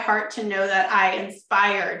warms my heart to know that I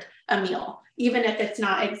inspired a meal, even if it's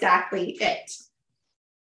not exactly it.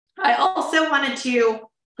 I also wanted to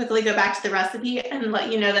quickly go back to the recipe and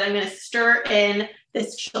let you know that I'm going to stir in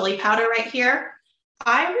this chili powder right here.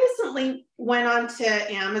 I recently went onto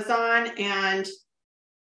Amazon and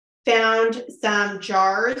found some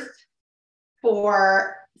jars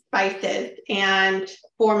for spices and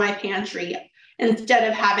for my pantry. Instead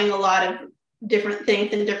of having a lot of different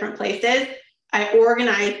things in different places, I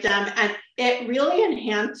organized them and it really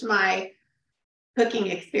enhanced my cooking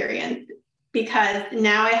experience because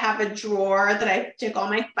now I have a drawer that I stick all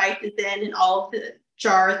my spices in and all of the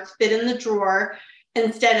jars fit in the drawer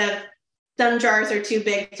instead of some jars are too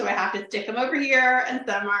big, so I have to stick them over here, and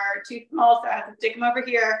some are too small, so I have to stick them over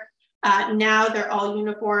here. Now they're all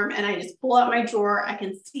uniform, and I just pull out my drawer. I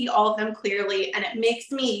can see all of them clearly, and it makes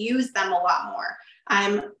me use them a lot more.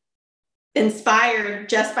 I'm inspired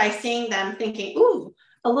just by seeing them, thinking, ooh,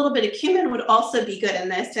 a little bit of cumin would also be good in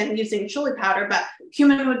this. I'm using chili powder, but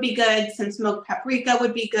cumin would be good. Some smoked paprika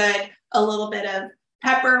would be good. A little bit of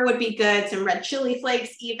pepper would be good. Some red chili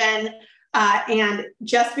flakes even. And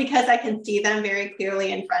just because I can see them very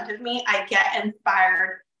clearly in front of me, I get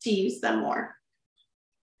inspired to use them more.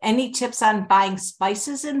 Any tips on buying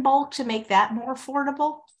spices in bulk to make that more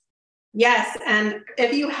affordable? Yes. And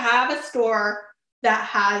if you have a store that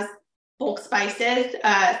has bulk spices,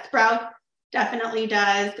 Sprouts definitely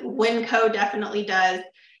does, Winco definitely does.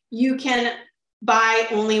 You can buy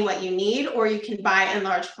only what you need, or you can buy in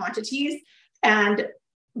large quantities. And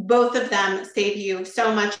both of them save you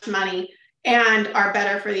so much money and are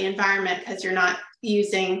better for the environment because you're not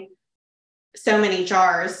using so many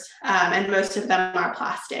jars, and most of them are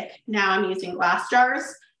plastic. Now I'm using glass jars.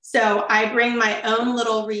 So I bring my own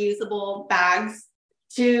little reusable bags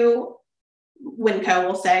to Winco,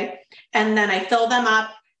 we'll say, and then I fill them up,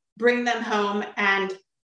 bring them home, and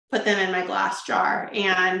put them in my glass jar.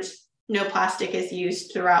 And no plastic is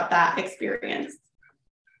used throughout that experience,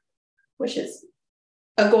 which is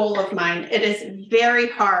a goal of mine. It is very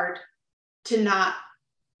hard to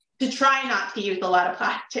try not to use a lot of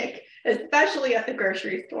plastic, especially at the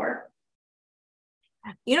grocery store.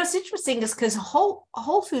 You know, it's interesting is because Whole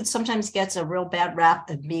Foods sometimes gets a real bad rap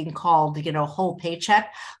of being called, whole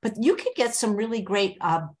paycheck, but you can get some really great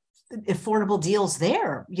affordable deals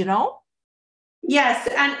there, Yes.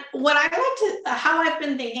 And what I like how I've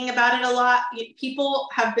been thinking about it a lot, people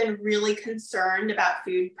have been really concerned about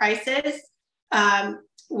food prices,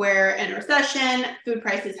 where in recession, food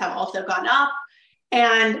prices have also gone up,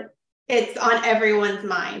 and it's on everyone's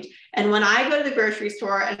mind. And when I go to the grocery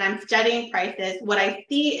store and I'm studying prices, what I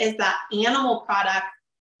see is that animal products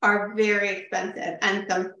are very expensive, and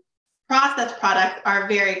some processed products are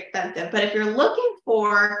very expensive. But if you're looking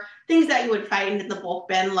for things that you would find in the bulk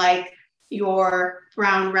bin, like your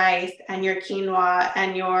brown rice and your quinoa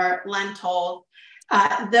and your lentils,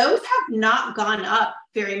 those have not gone up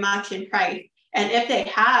very much in price. And if they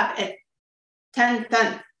have, it's 10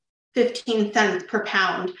 cents, 15 cents per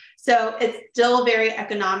pound. So it's still very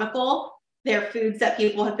economical. They're foods that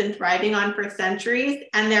people have been thriving on for centuries,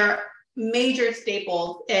 and they're major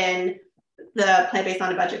staples in the Plant-Based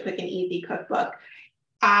on a Budget Quick and Easy cookbook.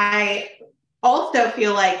 I also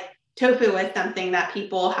feel like tofu is something that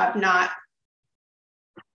people have not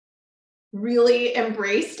really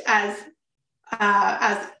embraced as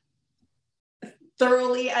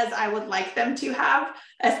thoroughly as I would like them to have,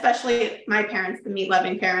 especially my parents, the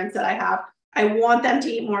meat-loving parents that I have. I want them to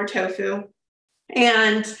eat more tofu.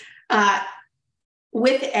 And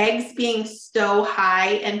with eggs being so high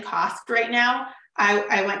in cost right now,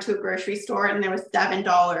 I went to a grocery store and there was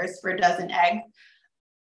 $7 for a dozen eggs.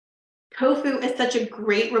 Tofu is such a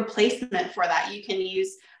great replacement for that. You can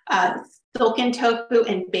use silken tofu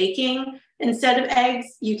in baking instead of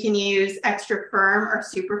eggs. You can use extra firm or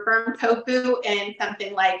super firm tofu in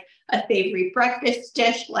something like a savory breakfast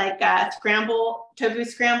dish, like a tofu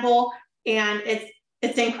scramble, and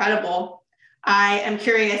it's incredible. I am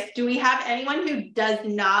curious, do we have anyone who does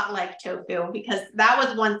not like tofu? Because that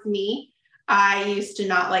was once me. I used to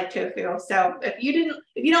not like tofu. So if you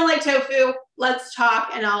don't like tofu, let's talk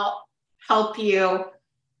and I'll help you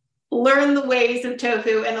learn the ways of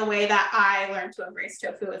tofu in the way that I learned to embrace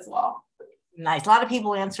tofu as well. Nice. A lot of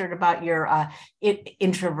people answered about your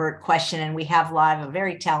introvert question, and we have live a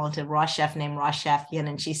very talented raw chef named Raw Chef Yin,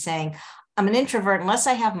 and she's saying, I'm an introvert unless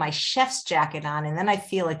I have my chef's jacket on, and then I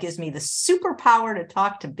feel it gives me the superpower to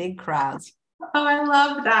talk to big crowds. Oh, I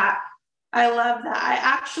love that. I love that. I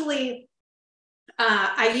actually,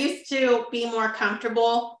 I used to be more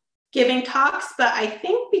comfortable giving talks, but I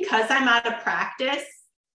think because I'm out of practice,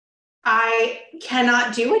 I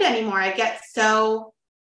cannot do it anymore. I get so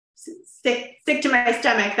sick to my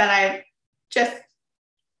stomach that I just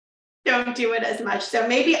don't do it as much. So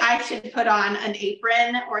maybe I should put on an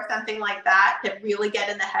apron or something like that to really get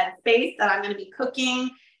in the headspace that I'm going to be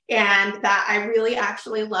cooking and that I really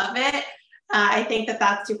actually love it. I think that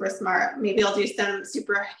that's super smart. Maybe I'll do some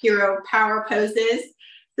superhero power poses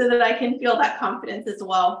so that I can feel that confidence as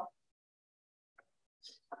well.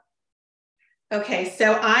 Okay,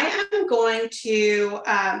 so I am going to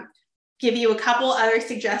give you a couple other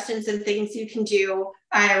suggestions and things you can do.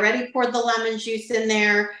 I already poured the lemon juice in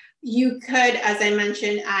there. You could, as I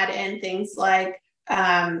mentioned, add in things like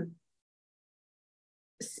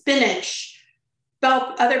spinach,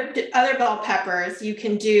 other bell peppers. You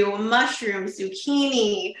can do mushrooms,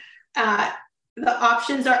 zucchini. The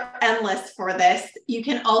options are endless for this. You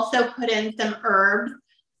can also put in some herbs.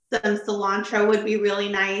 Some cilantro would be really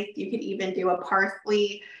nice. You could even do a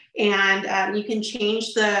parsley, and you can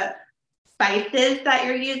change the spices that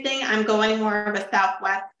you're using. I'm going more of a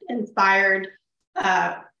Southwest inspired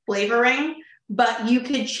flavoring, but you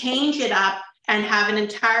could change it up and have an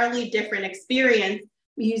entirely different experience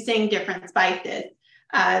using different spices.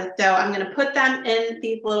 So I'm going to put them in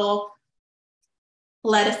these little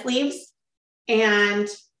lettuce leaves and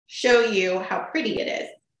show you how pretty it is.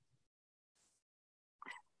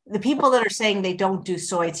 The people that are saying they don't do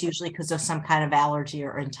soy, it's usually because of some kind of allergy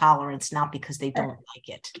or intolerance, not because they don't like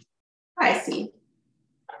it. I see.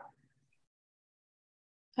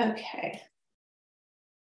 Okay.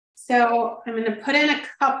 So I'm going to put in a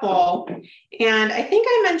couple, and I think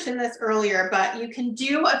I mentioned this earlier, but you can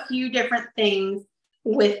do a few different things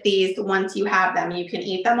with these once you have them. You can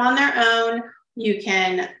eat them on their own. You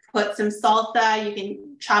can put some salsa. You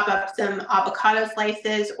can chop up some avocado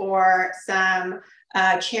slices or some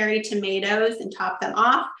cherry tomatoes and top them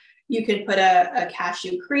off. You can put a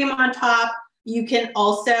cashew cream on top. You can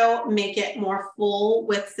also make it more full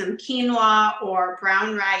with some quinoa or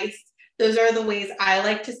brown rice. Those are the ways I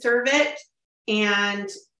like to serve it. And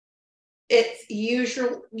it's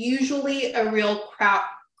usually a real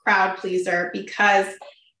crowd pleaser because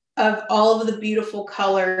of all of the beautiful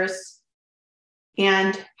colors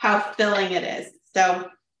and how filling it is. So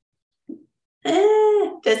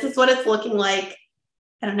this is what it's looking like.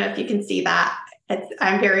 I don't know if you can see that.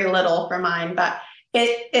 I'm very little for mine, but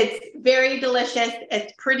it's very delicious.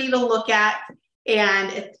 It's pretty to look at,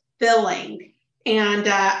 and it's filling. And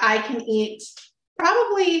I can eat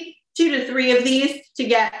probably 2 to 3 of these to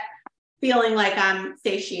get feeling like I'm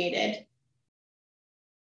satiated.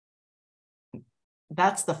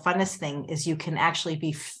 That's the funnest thing, is you can actually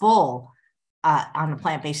be full on a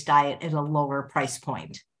plant-based diet at a lower price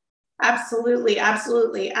point. Absolutely,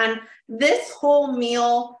 absolutely. And this whole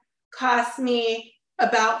meal costs me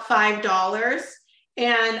about $5.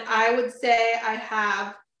 And I would say I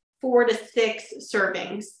have 4 to 6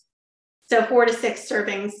 servings. So 4 to 6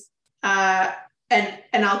 servings. And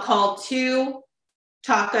I'll call 2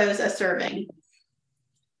 tacos a serving.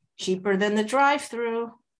 Cheaper than the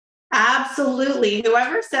drive-through. Absolutely.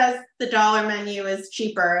 Whoever says the dollar menu is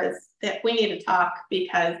cheaper, we need to talk,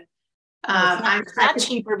 because it's not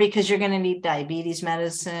cheaper, because you're going to need diabetes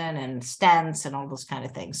medicine and stents and all those kind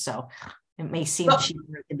of things. So it may seem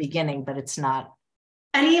cheaper at the beginning, but it's not.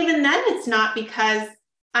 And even then it's not, because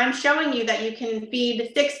I'm showing you that you can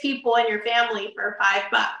feed 6 people in your family for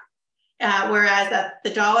 $5. Whereas at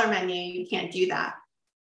the dollar menu, you can't do that.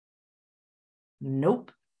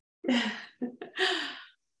 Nope.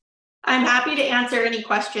 I'm happy to answer any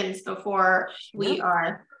questions before we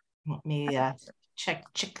are. Let me check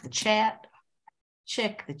the chat.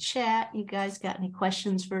 Check the chat. You guys got any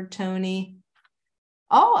questions for Toni?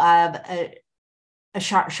 Oh,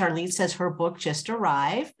 Charlene says her book just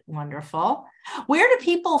arrived. Wonderful. Where do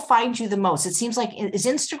people find you the most? It seems like, is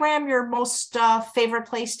Instagram your most favorite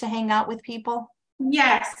place to hang out with people?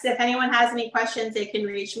 Yes. If anyone has any questions, they can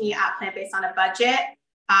reach me at Plant Based on a Budget.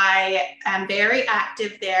 I am very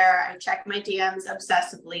active there. I check my DMs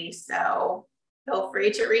obsessively, so feel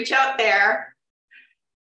free to reach out there.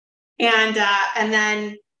 And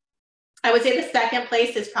then I would say the second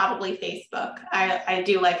place is probably Facebook. I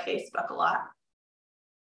do like Facebook a lot.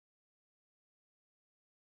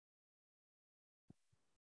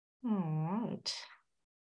 All right.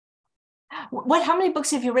 How many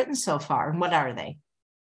books have you written so far, and what are they?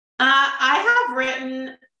 I have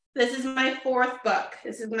written, this is my 4th book.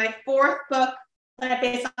 This is my 4th book, Plant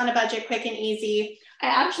Based on a Budget, Quick and Easy. I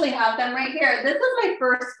actually have them right here. This is my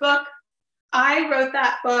first book. I wrote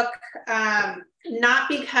that book not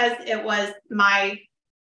because it was my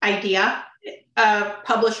idea. A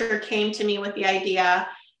publisher came to me with the idea,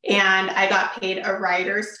 and I got paid a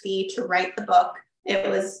writer's fee to write the book. It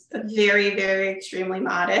was very, very extremely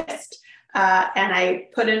modest. And I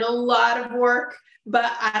put in a lot of work, but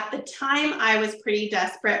at the time I was pretty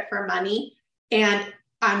desperate for money, and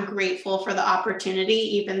I'm grateful for the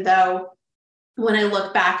opportunity, even though when I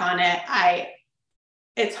look back on it,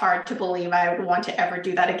 it's hard to believe I would want to ever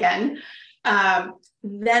do that again.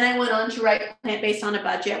 Then I went on to write Plant Based on a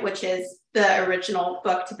Budget, which is the original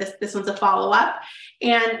book to this. This one's a follow-up.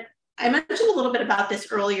 And I mentioned a little bit about this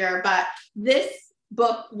earlier, but this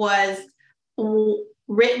book was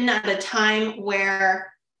written at a time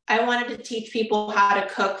where I wanted to teach people how to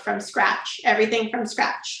cook from scratch, everything from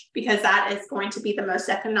scratch, because that is going to be the most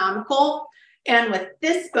economical. And with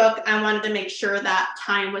this book, I wanted to make sure that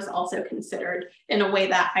time was also considered in a way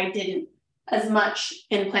that I didn't as much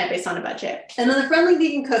in Plant Based on a Budget. And then the Friendly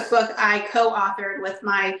Vegan Cookbook, I co-authored with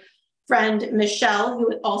my friend Michelle,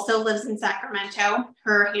 who also lives in Sacramento.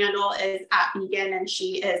 Her handle is @vegan, and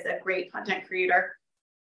she is a great content creator.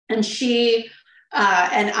 And she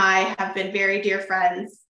and I have been very dear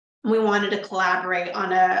friends. We wanted to collaborate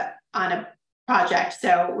on a project,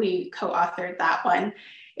 so we co-authored that one.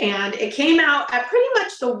 And it came out at pretty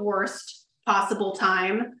much the worst possible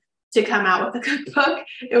time to come out with a cookbook.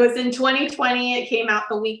 It was in 2020. It came out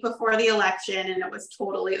the week before the election, and it was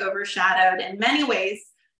totally overshadowed in many ways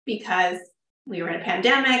because we were in a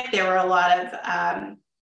pandemic. There were a lot of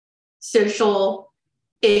social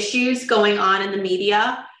issues going on in the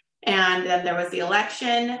media, and then there was the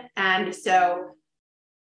election. And so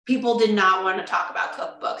people did not want to talk about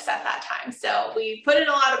cookbooks at that time. So we put in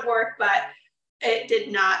a lot of work, but it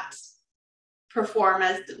did not perform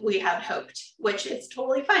as we had hoped, which is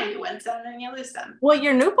totally fine. You win some and you lose some. Well,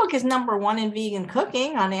 your new book is #1 in vegan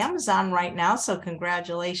cooking on Amazon right now, so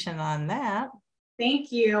congratulations on that.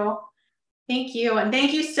 Thank you. Thank you. And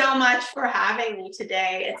thank you so much for having me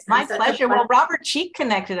today. It's my pleasure. Well, Robert Cheek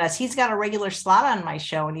connected us. He's got a regular slot on my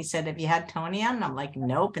show, and he said, have you had Toni on? And I'm like,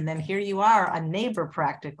 nope. And then here you are, a neighbor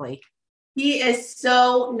practically. He is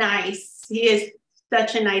so nice. He is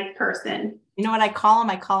such a nice person. You know what I call him?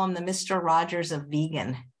 I call him the Mr. Rogers of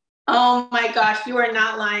vegan. Oh my gosh, you are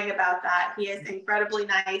not lying about that. He is incredibly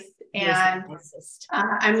nice. And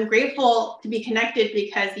I'm grateful to be connected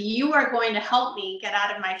because you are going to help me get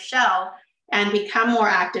out of my shell and become more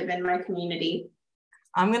active in my community.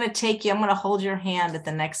 I'm going to take you, I'm going to hold your hand at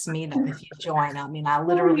the next meetup if you join. I mean, I'll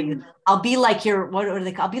be like your,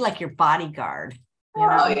 I'll be like your bodyguard. You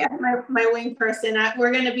know? Oh yeah, my wing person.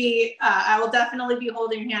 We're going to be, I will definitely be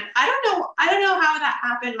holding your hand. I don't know how that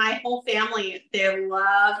happened. My whole family, they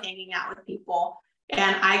love hanging out with people.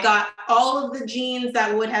 And I got all of the genes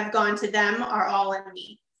that would have gone to them are all in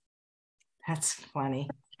me. That's funny.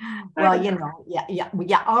 Well,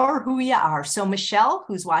 you are who you are. So Michelle,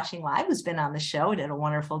 who's watching live, who's been on the show, did a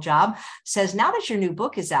wonderful job, says, now that your new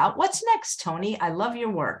book is out, what's next, Toni? I love your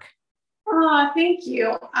work. Oh, thank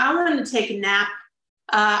you. I want to take a nap.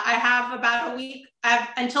 I have about a week.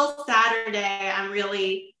 Until Saturday, I'm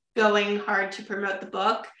really going hard to promote the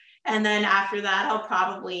book. And then after that, I'll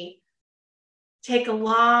probably take a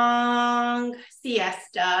long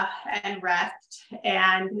siesta and rest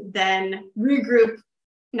and then regroup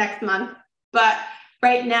next month. But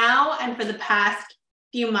right now, and for the past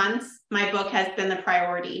few months, my book has been the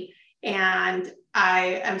priority. And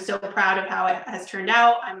I am so proud of how it has turned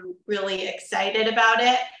out. I'm really excited about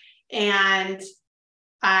it. And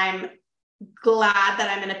I'm glad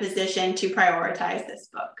that I'm in a position to prioritize this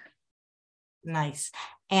book. Nice.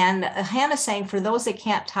 And Hannah's saying, for those that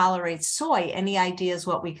can't tolerate soy, any ideas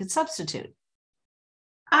what we could substitute?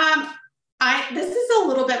 This is a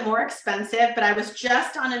little bit more expensive, but I was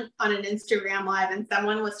just on an Instagram live and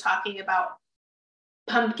someone was talking about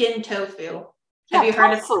pumpkin tofu. Have you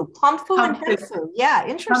heard of Plumfu and tofu? Yeah,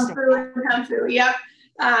 interesting. Plumfu and tofu, yep.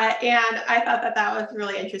 And I thought that was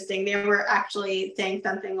really interesting. They were actually saying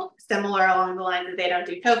something similar along the lines that they don't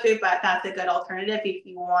do tofu, but that's a good alternative if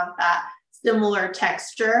you want that similar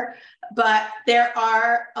texture. But there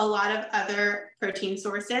are a lot of other protein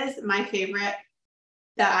sources. My favorite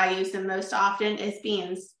that I use the most often is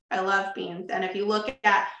beans. I love beans. And if you look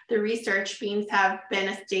at the research, beans have been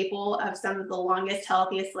a staple of some of the longest,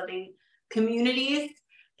 healthiest living communities.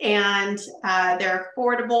 And they're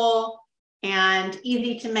affordable and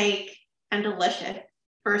easy to make and delicious,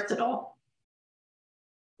 versatile.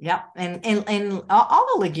 Yep. And all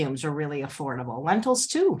the legumes are really affordable. Lentils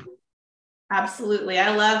too. Absolutely.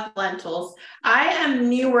 I love lentils. I am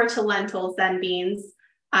newer to lentils than beans.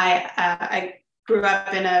 I grew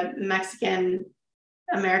up in a Mexican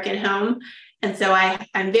American home. And so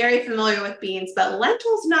I'm very familiar with beans, but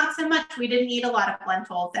lentils, not so much. We didn't eat a lot of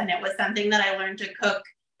lentils. And it was something that I learned to cook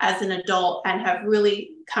as an adult and have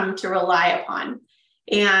really come to rely upon.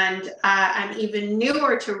 And I'm even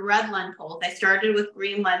newer to red lentils. I started with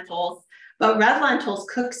green lentils, but red lentils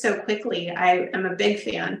cook so quickly. I am a big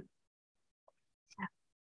fan.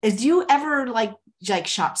 Do you ever like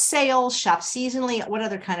shop sales, shop seasonally? What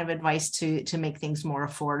other kind of advice to make things more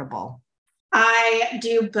affordable? I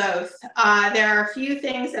do both. There are a few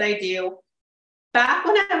things that I do. Back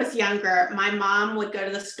when I was younger, my mom would go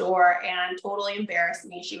to the store and totally embarrass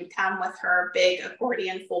me. She would come with her big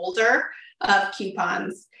accordion folder of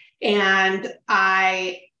coupons. And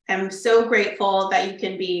I am so grateful that you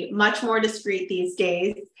can be much more discreet these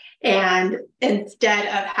days. And instead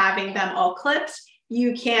of having them all clipped,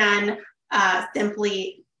 you can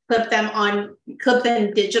simply clip them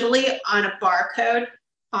digitally on a barcode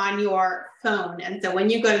on your phone. And so when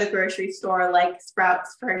you go to the grocery store, like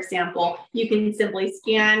Sprouts, for example, you can simply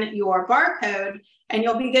scan your barcode and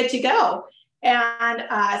you'll be good to go. And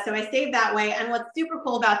so I saved that way. And what's super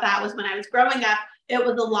cool about that was when I was growing up, it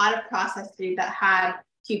was a lot of processed food that had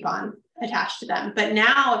coupons attached to them. But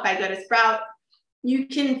now if I go to Sprouts, you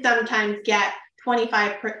can sometimes get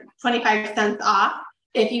 25 cents off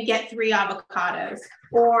if you get 3 avocados,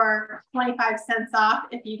 or 25 cents off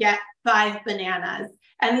if you get 5 bananas.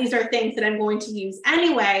 And these are things that I'm going to use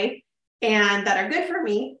anyway and that are good for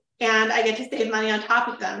me. And I get to save money on top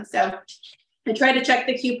of them. So I try to check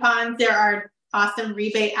the coupons. There are awesome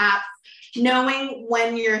rebate apps. Knowing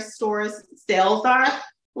when your store's sales are,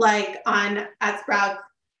 like at Sprouts,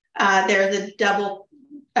 there's a double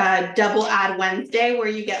ad Wednesday where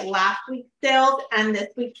you get last week's sales and this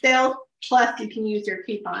week's sales, plus you can use your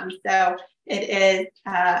coupons. So it is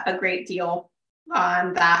a great deal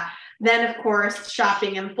on that. Then, of course,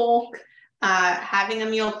 shopping in bulk, having a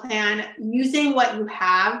meal plan, using what you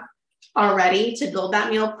have already to build that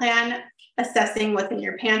meal plan, assessing what's in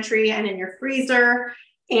your pantry and in your freezer,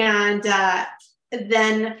 and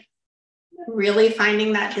then really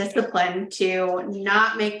finding that discipline to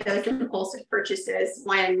not make those impulsive purchases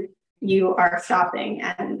when you are shopping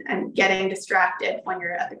and getting distracted when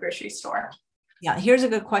you're at the grocery store. Yeah, here's a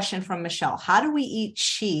good question from Michelle. How do we eat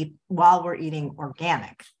cheap while we're eating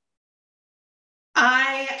organic?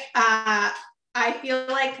 I feel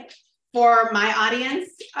like for my audience,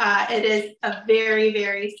 it is a very,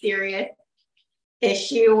 very serious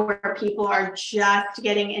issue where people are just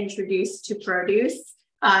getting introduced to produce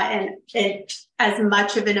and as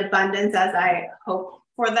much of an abundance as I hope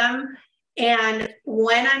for them. And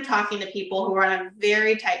when I'm talking to people who are on a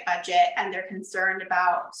very tight budget and they're concerned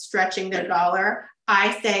about stretching their dollar,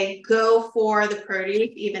 I say go for the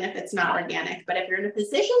produce, even if it's not organic. But if you're in a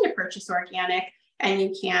position to purchase organic and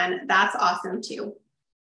you can, that's awesome too.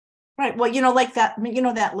 Right. Well, like that,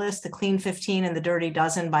 that list, the Clean 15 and the Dirty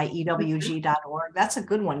Dozen by ewg.org. That's a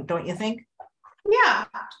good one, don't you think? Yeah,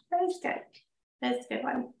 that is good. That's a good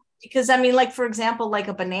one. Because like, for example, like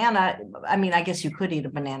a banana, I guess you could eat a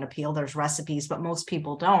banana peel. There's recipes, but most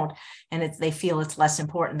people don't. And they feel it's less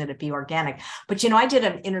important that it be organic. But, I did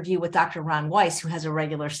an interview with Dr. Ron Weiss, who has a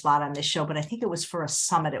regular slot on this show, but I think it was for a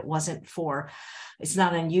summit. It's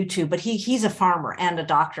not on YouTube, but he's a farmer and a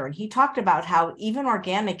doctor. And he talked about how even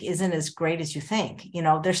organic isn't as great as you think.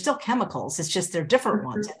 There's still chemicals. It's just they're different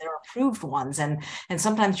ones and they're approved ones. And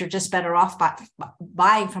sometimes you're just better off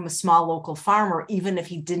buying from a small local farmer, even if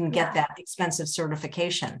he didn't get that expensive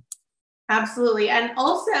certification. Absolutely. And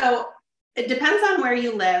also, it depends on where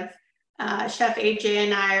you live. Chef AJ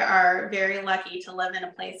and I are very lucky to live in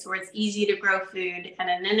a place where it's easy to grow food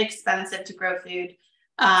and inexpensive to grow food.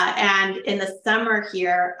 And in the summer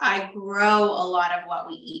here, I grow a lot of what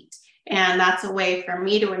we eat. And that's a way for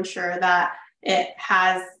me to ensure that it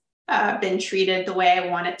has been treated the way I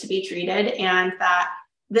want it to be treated, and that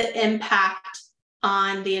the impact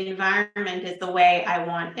on the environment is the way I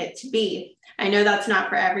want it to be. I know that's not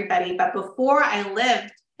for everybody, but before I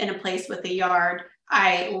lived in a place with a yard,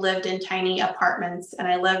 I lived in tiny apartments and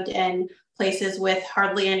I lived in places with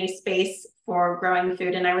hardly any space for growing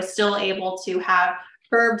food. And I was still able to have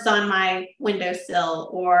herbs on my windowsill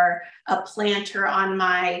or a planter on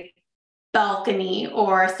my balcony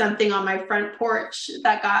or something on my front porch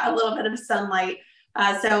that got a little bit of sunlight.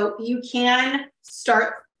 So you can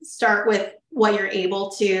start with what you're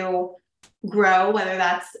able to grow, whether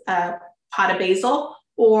that's a pot of basil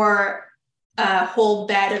or a whole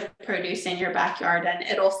bed of produce in your backyard, and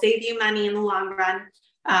it'll save you money in the long run,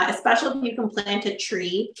 especially if you can plant a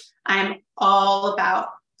tree. I'm all about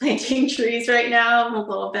planting trees right now. I'm a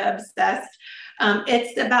little bit obsessed.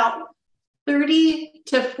 It's about $30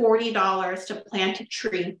 to $40 to plant a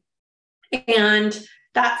tree. And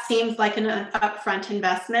that seems like an upfront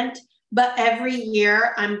investment, but every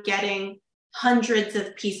year I'm getting hundreds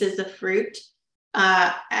of pieces of fruit.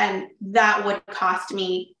 And that would cost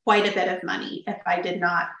me quite a bit of money if I did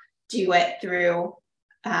not do it through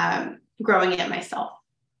growing it myself.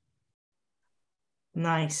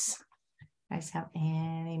 Nice. You guys have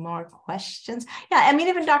any more questions? Yeah,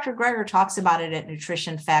 even Dr. Greger talks about it at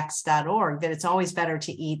nutritionfacts.org, that it's always better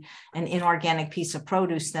to eat an inorganic piece of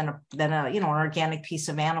produce than an organic piece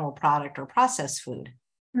of animal product or processed food.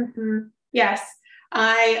 Mm-hmm. Yes,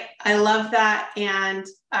 I love that, and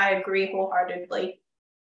I agree wholeheartedly.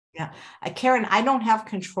 Yeah, Karen, I don't have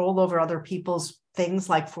control over other people's things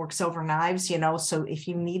like forks over knives, so if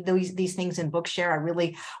you need these things in Bookshare, I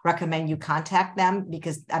really recommend you contact them,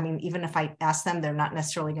 because even if I ask them, they're not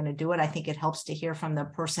necessarily going to do it. I think it helps to hear from the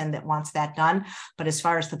person that wants that done. But as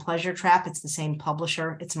far as the Pleasure Trap, it's the same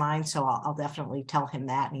publisher, it's mine, so I'll definitely tell him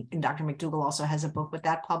that. And Dr. McDougall also has a book with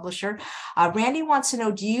that publisher. Randy wants to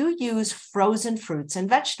know, do you use frozen fruits and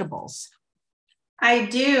vegetables? I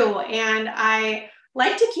do, and I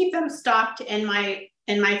like to keep them stocked in my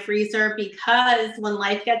freezer, because when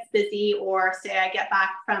life gets busy, or say I get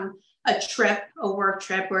back from a work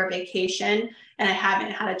trip or a vacation, and I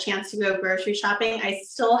haven't had a chance to go grocery shopping, I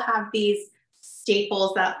still have these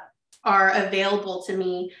staples that are available to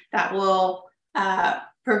me that will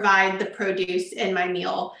provide the produce in my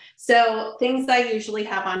meal. So things I usually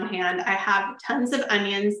have on hand, I have tons of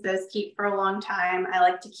onions. Those keep for a long time. I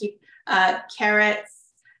like to keep carrots,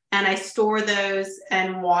 and I store those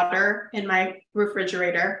in water in my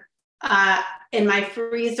refrigerator. In my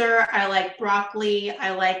freezer, I like broccoli.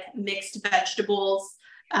 I like mixed vegetables.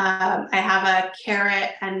 I have a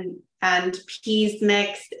carrot and peas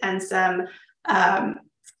mixed, and some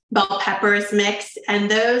bell peppers mixed.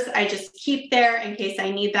 And those I just keep there in case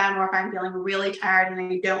I need them, or if I'm feeling really tired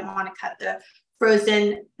and I don't want to cut the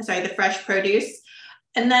fresh produce.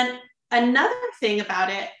 And then another thing about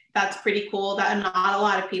it that's pretty cool that not a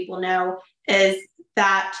lot of people know is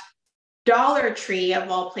that Dollar Tree,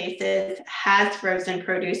 of all places, has frozen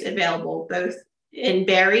produce available, both in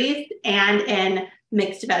berries and in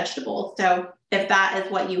mixed vegetables. So if that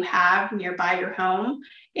is what you have nearby your home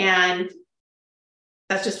and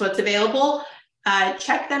that's just what's available,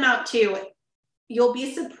 check them out too. You'll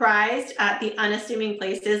be surprised at the unassuming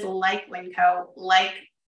places like Winco, like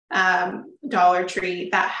Dollar Tree,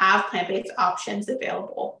 that have plant-based options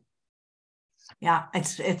available. Yeah,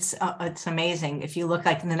 it's amazing. If you look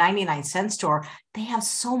like in the 99-cent store, they have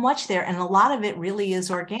so much there, and a lot of it really is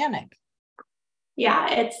organic.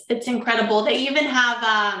 Yeah, it's incredible. They even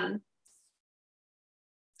have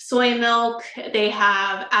soy milk. They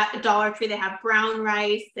have at Dollar Tree, they have brown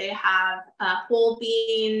rice. They have whole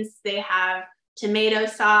beans. They have tomato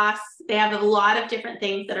sauce. They have a lot of different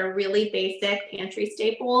things that are really basic pantry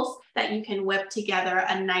staples that you can whip together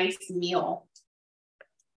a nice meal.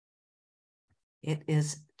 It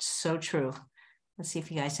is so true. Let's see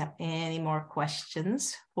if you guys have any more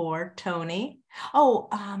questions for Toni. Oh,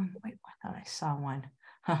 wait, I thought I saw one.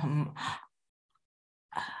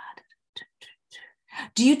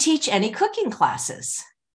 Do you teach any cooking classes?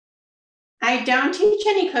 I don't teach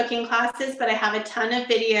any cooking classes, but I have a ton of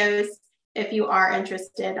videos, if you are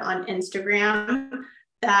interested, on Instagram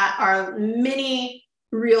that are mini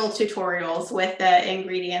real tutorials with the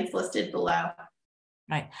ingredients listed below.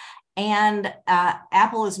 Right. And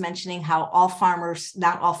Apple is mentioning how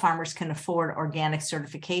not all farmers can afford organic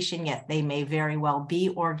certification, yet they may very well be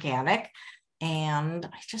organic. And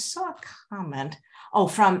I just saw a comment,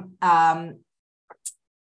 from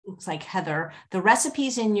looks like Heather, the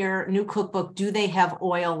recipes in your new cookbook, do they have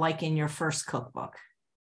oil like in your first cookbook?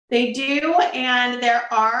 They do, and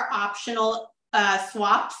there are optional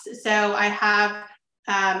swaps. So I have,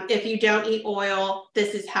 if you don't eat oil,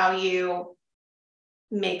 this is how you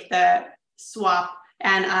make the swap.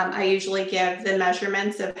 And I usually give the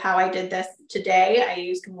measurements of how I did this today. I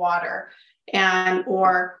used water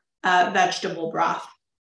or vegetable broth.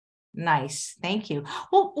 Nice. Thank you.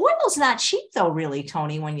 Well, oil's not cheap though, really,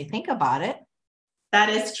 Toni, when you think about it. That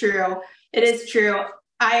is true. It is true.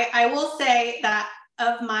 I will say that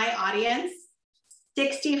of my audience,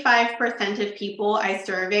 65% of people I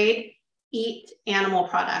surveyed eat animal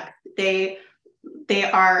products. They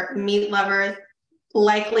are meat lovers,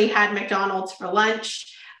 likely had McDonald's for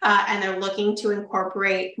lunch, and they're looking to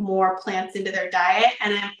incorporate more plants into their diet.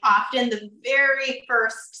 And I'm often the very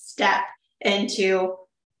first step into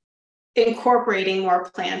incorporating more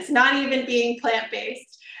plants, not even being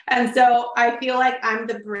plant-based. And so I feel like I'm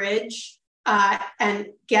the bridge and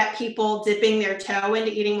get people dipping their toe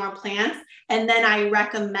into eating more plants. And then I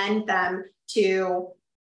recommend them to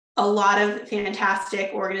a lot of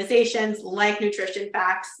fantastic organizations like Nutrition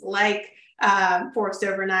Facts, like Forks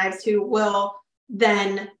Over Knives, who will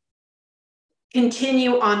then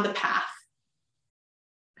continue on the path.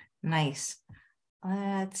 Nice.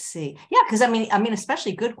 Let's see. Yeah, because I mean,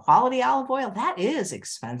 especially good quality olive oil, that is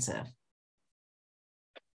expensive.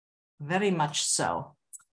 Very much so.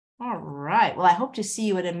 All right. Well, I hope to see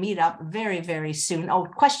you at a meetup very, very soon. Oh,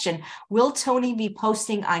 question. Will Toni be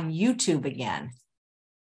posting on YouTube again?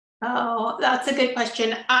 Oh, that's a good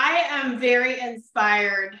question. I am very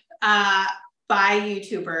inspired by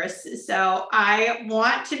YouTubers. So I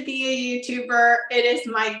want to be a YouTuber. It is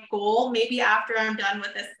my goal. Maybe after I'm done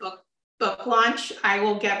with this book launch, I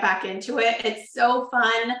will get back into it. It's so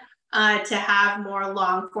fun to have more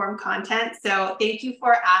long form content. So thank you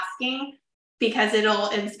for asking, because it'll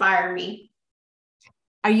inspire me.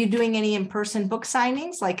 Are you doing any in-person book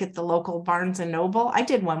signings like at the local Barnes and Noble? I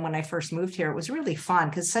did one when I first moved here. It was really fun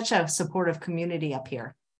because it's such a supportive community up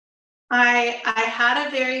here. I had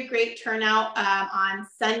a very great turnout on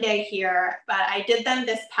Sunday here, but I did them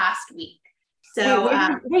this past week.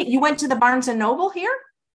 So wait, you went to the Barnes and Noble here?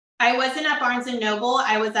 I wasn't at Barnes and Noble.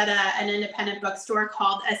 I was at an independent bookstore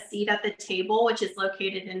called A Seat at the Table, which is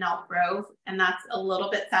located in Elk Grove. And that's a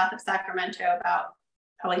little bit south of Sacramento, about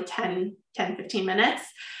probably 15 minutes.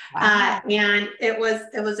 Wow. And it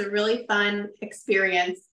was a really fun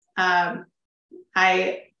experience.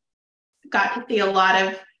 I got to see a lot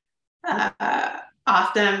of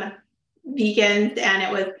awesome vegans, and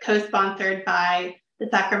it was co-sponsored by the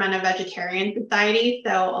Sacramento Vegetarian Society.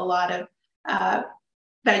 So a lot of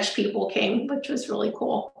veg people came, which was really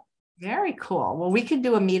cool. Very cool. Well, we could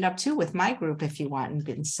do a meetup too with my group if you want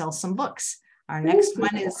and sell some books. Our next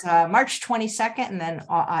one is March 22nd and then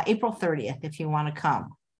April 30th if you want to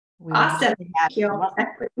come. Awesome. Thank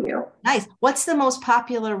you. Nice. What's the most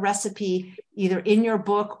popular recipe either in your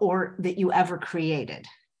book or that you ever created?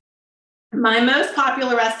 My most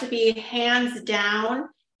popular recipe, hands down,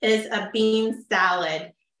 is a bean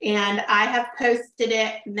salad. And I have posted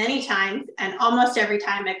it many times, and almost every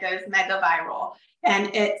time it goes mega viral. And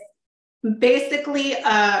it's basically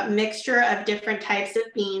a mixture of different types of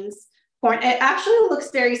beans. Corn. It actually looks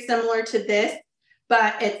very similar to this,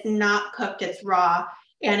 but it's not cooked, it's raw.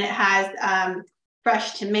 And it has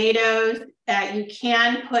fresh tomatoes. You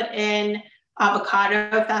can put in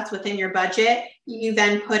avocado if that's within your budget. You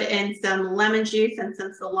then put in some lemon juice and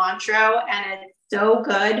some cilantro, and it's so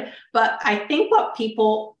good. But I think what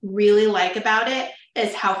people really like about it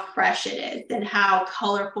is how fresh it is and how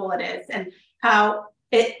colorful it is and how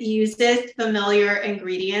it uses familiar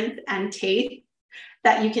ingredients and taste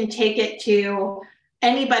that you can take it to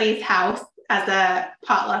anybody's house as a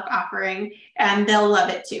potluck offering and they'll love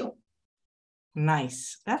it too.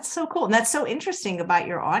 Nice. That's so cool. And that's so interesting about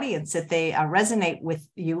your audience that they resonate with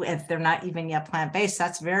you if they're not even yet plant-based.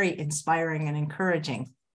 That's very inspiring and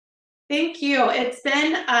encouraging. Thank you. It's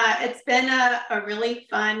been a really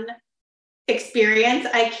fun experience.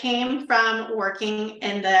 I came from working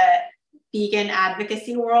in the vegan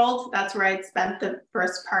advocacy world. That's where I'd spent the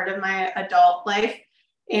first part of my adult life.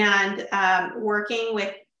 And working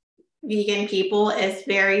with vegan people is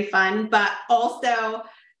very fun, but also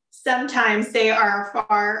sometimes they are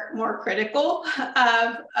far more critical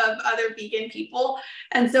of other vegan people.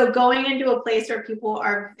 And so going into a place where people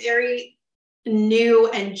are very new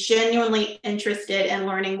and genuinely interested in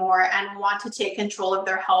learning more and want to take control of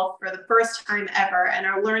their health for the first time ever and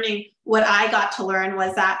are learning, what I got to learn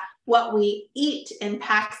was that what we eat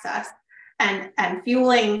impacts us, and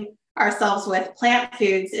fueling ourselves with plant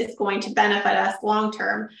foods is going to benefit us long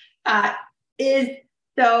term, is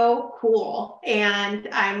so cool. And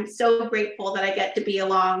I'm so grateful that I get to be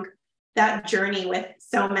along that journey with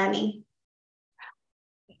so many.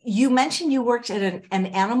 You mentioned you worked at an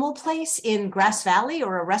animal place in Grass Valley,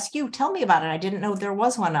 or a rescue. Tell me about it. I didn't know there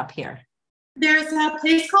was one up here. There's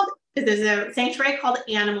a sanctuary called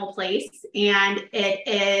Animal Place, and it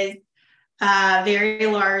is a very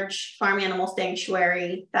large farm animal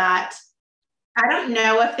sanctuary that I don't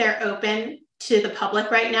know if they're open to the public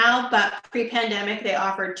right now, but pre-pandemic they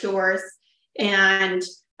offered tours, and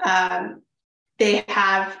they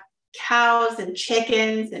have cows and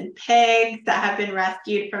chickens and pigs that have been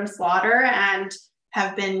rescued from slaughter and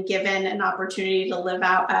have been given an opportunity to live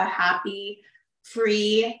out a happy,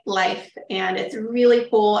 free life. And it's really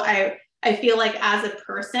cool. I feel like as a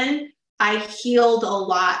person, I healed a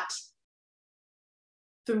lot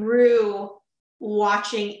through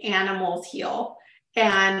watching animals heal.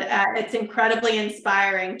 And it's incredibly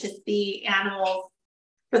inspiring to see animals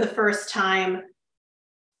for the first time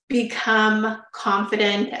become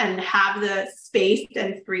confident and have the space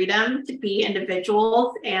and freedom to be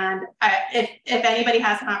individuals. And if anybody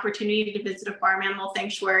has an opportunity to visit a farm animal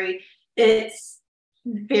sanctuary, it's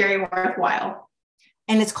very worthwhile.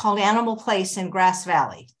 And it's called Animal Place in Grass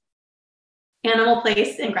Valley. Animal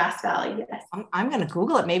Place in Grass Valley, yes. I'm going to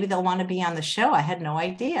Google it. Maybe they'll want to be on the show. I had no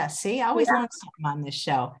idea. See, I always learn something on this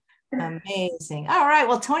show. Amazing. All right.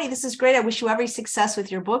 Well, Toni, this is great. I wish you every success with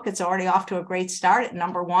your book. It's already off to a great start at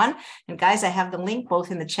 #1. And guys, I have the link both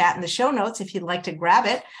in the chat and the show notes if you'd like to grab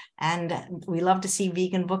it. And we love to see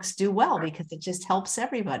vegan books do well because it just helps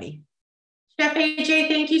everybody. Chef AJ,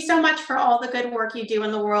 thank you so much for all the good work you do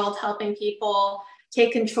in the world, helping people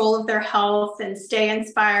take control of their health and stay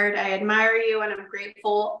inspired. I admire you, and I'm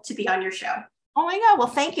grateful to be on your show. Oh my God. Well,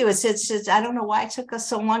 thank you. It's I don't know why it took us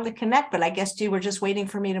so long to connect, but I guess you were just waiting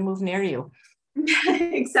for me to move near you.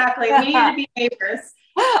 Exactly. We need to be neighbors.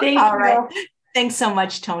 Thank you. All right. Thanks so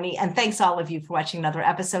much, Toni. And thanks all of you for watching another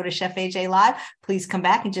episode of Chef AJ Live. Please come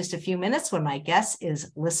back in just a few minutes when my guest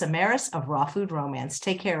is Lissa Maris of Raw Food Romance.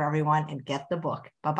 Take care, everyone, and get the book. Bye-bye.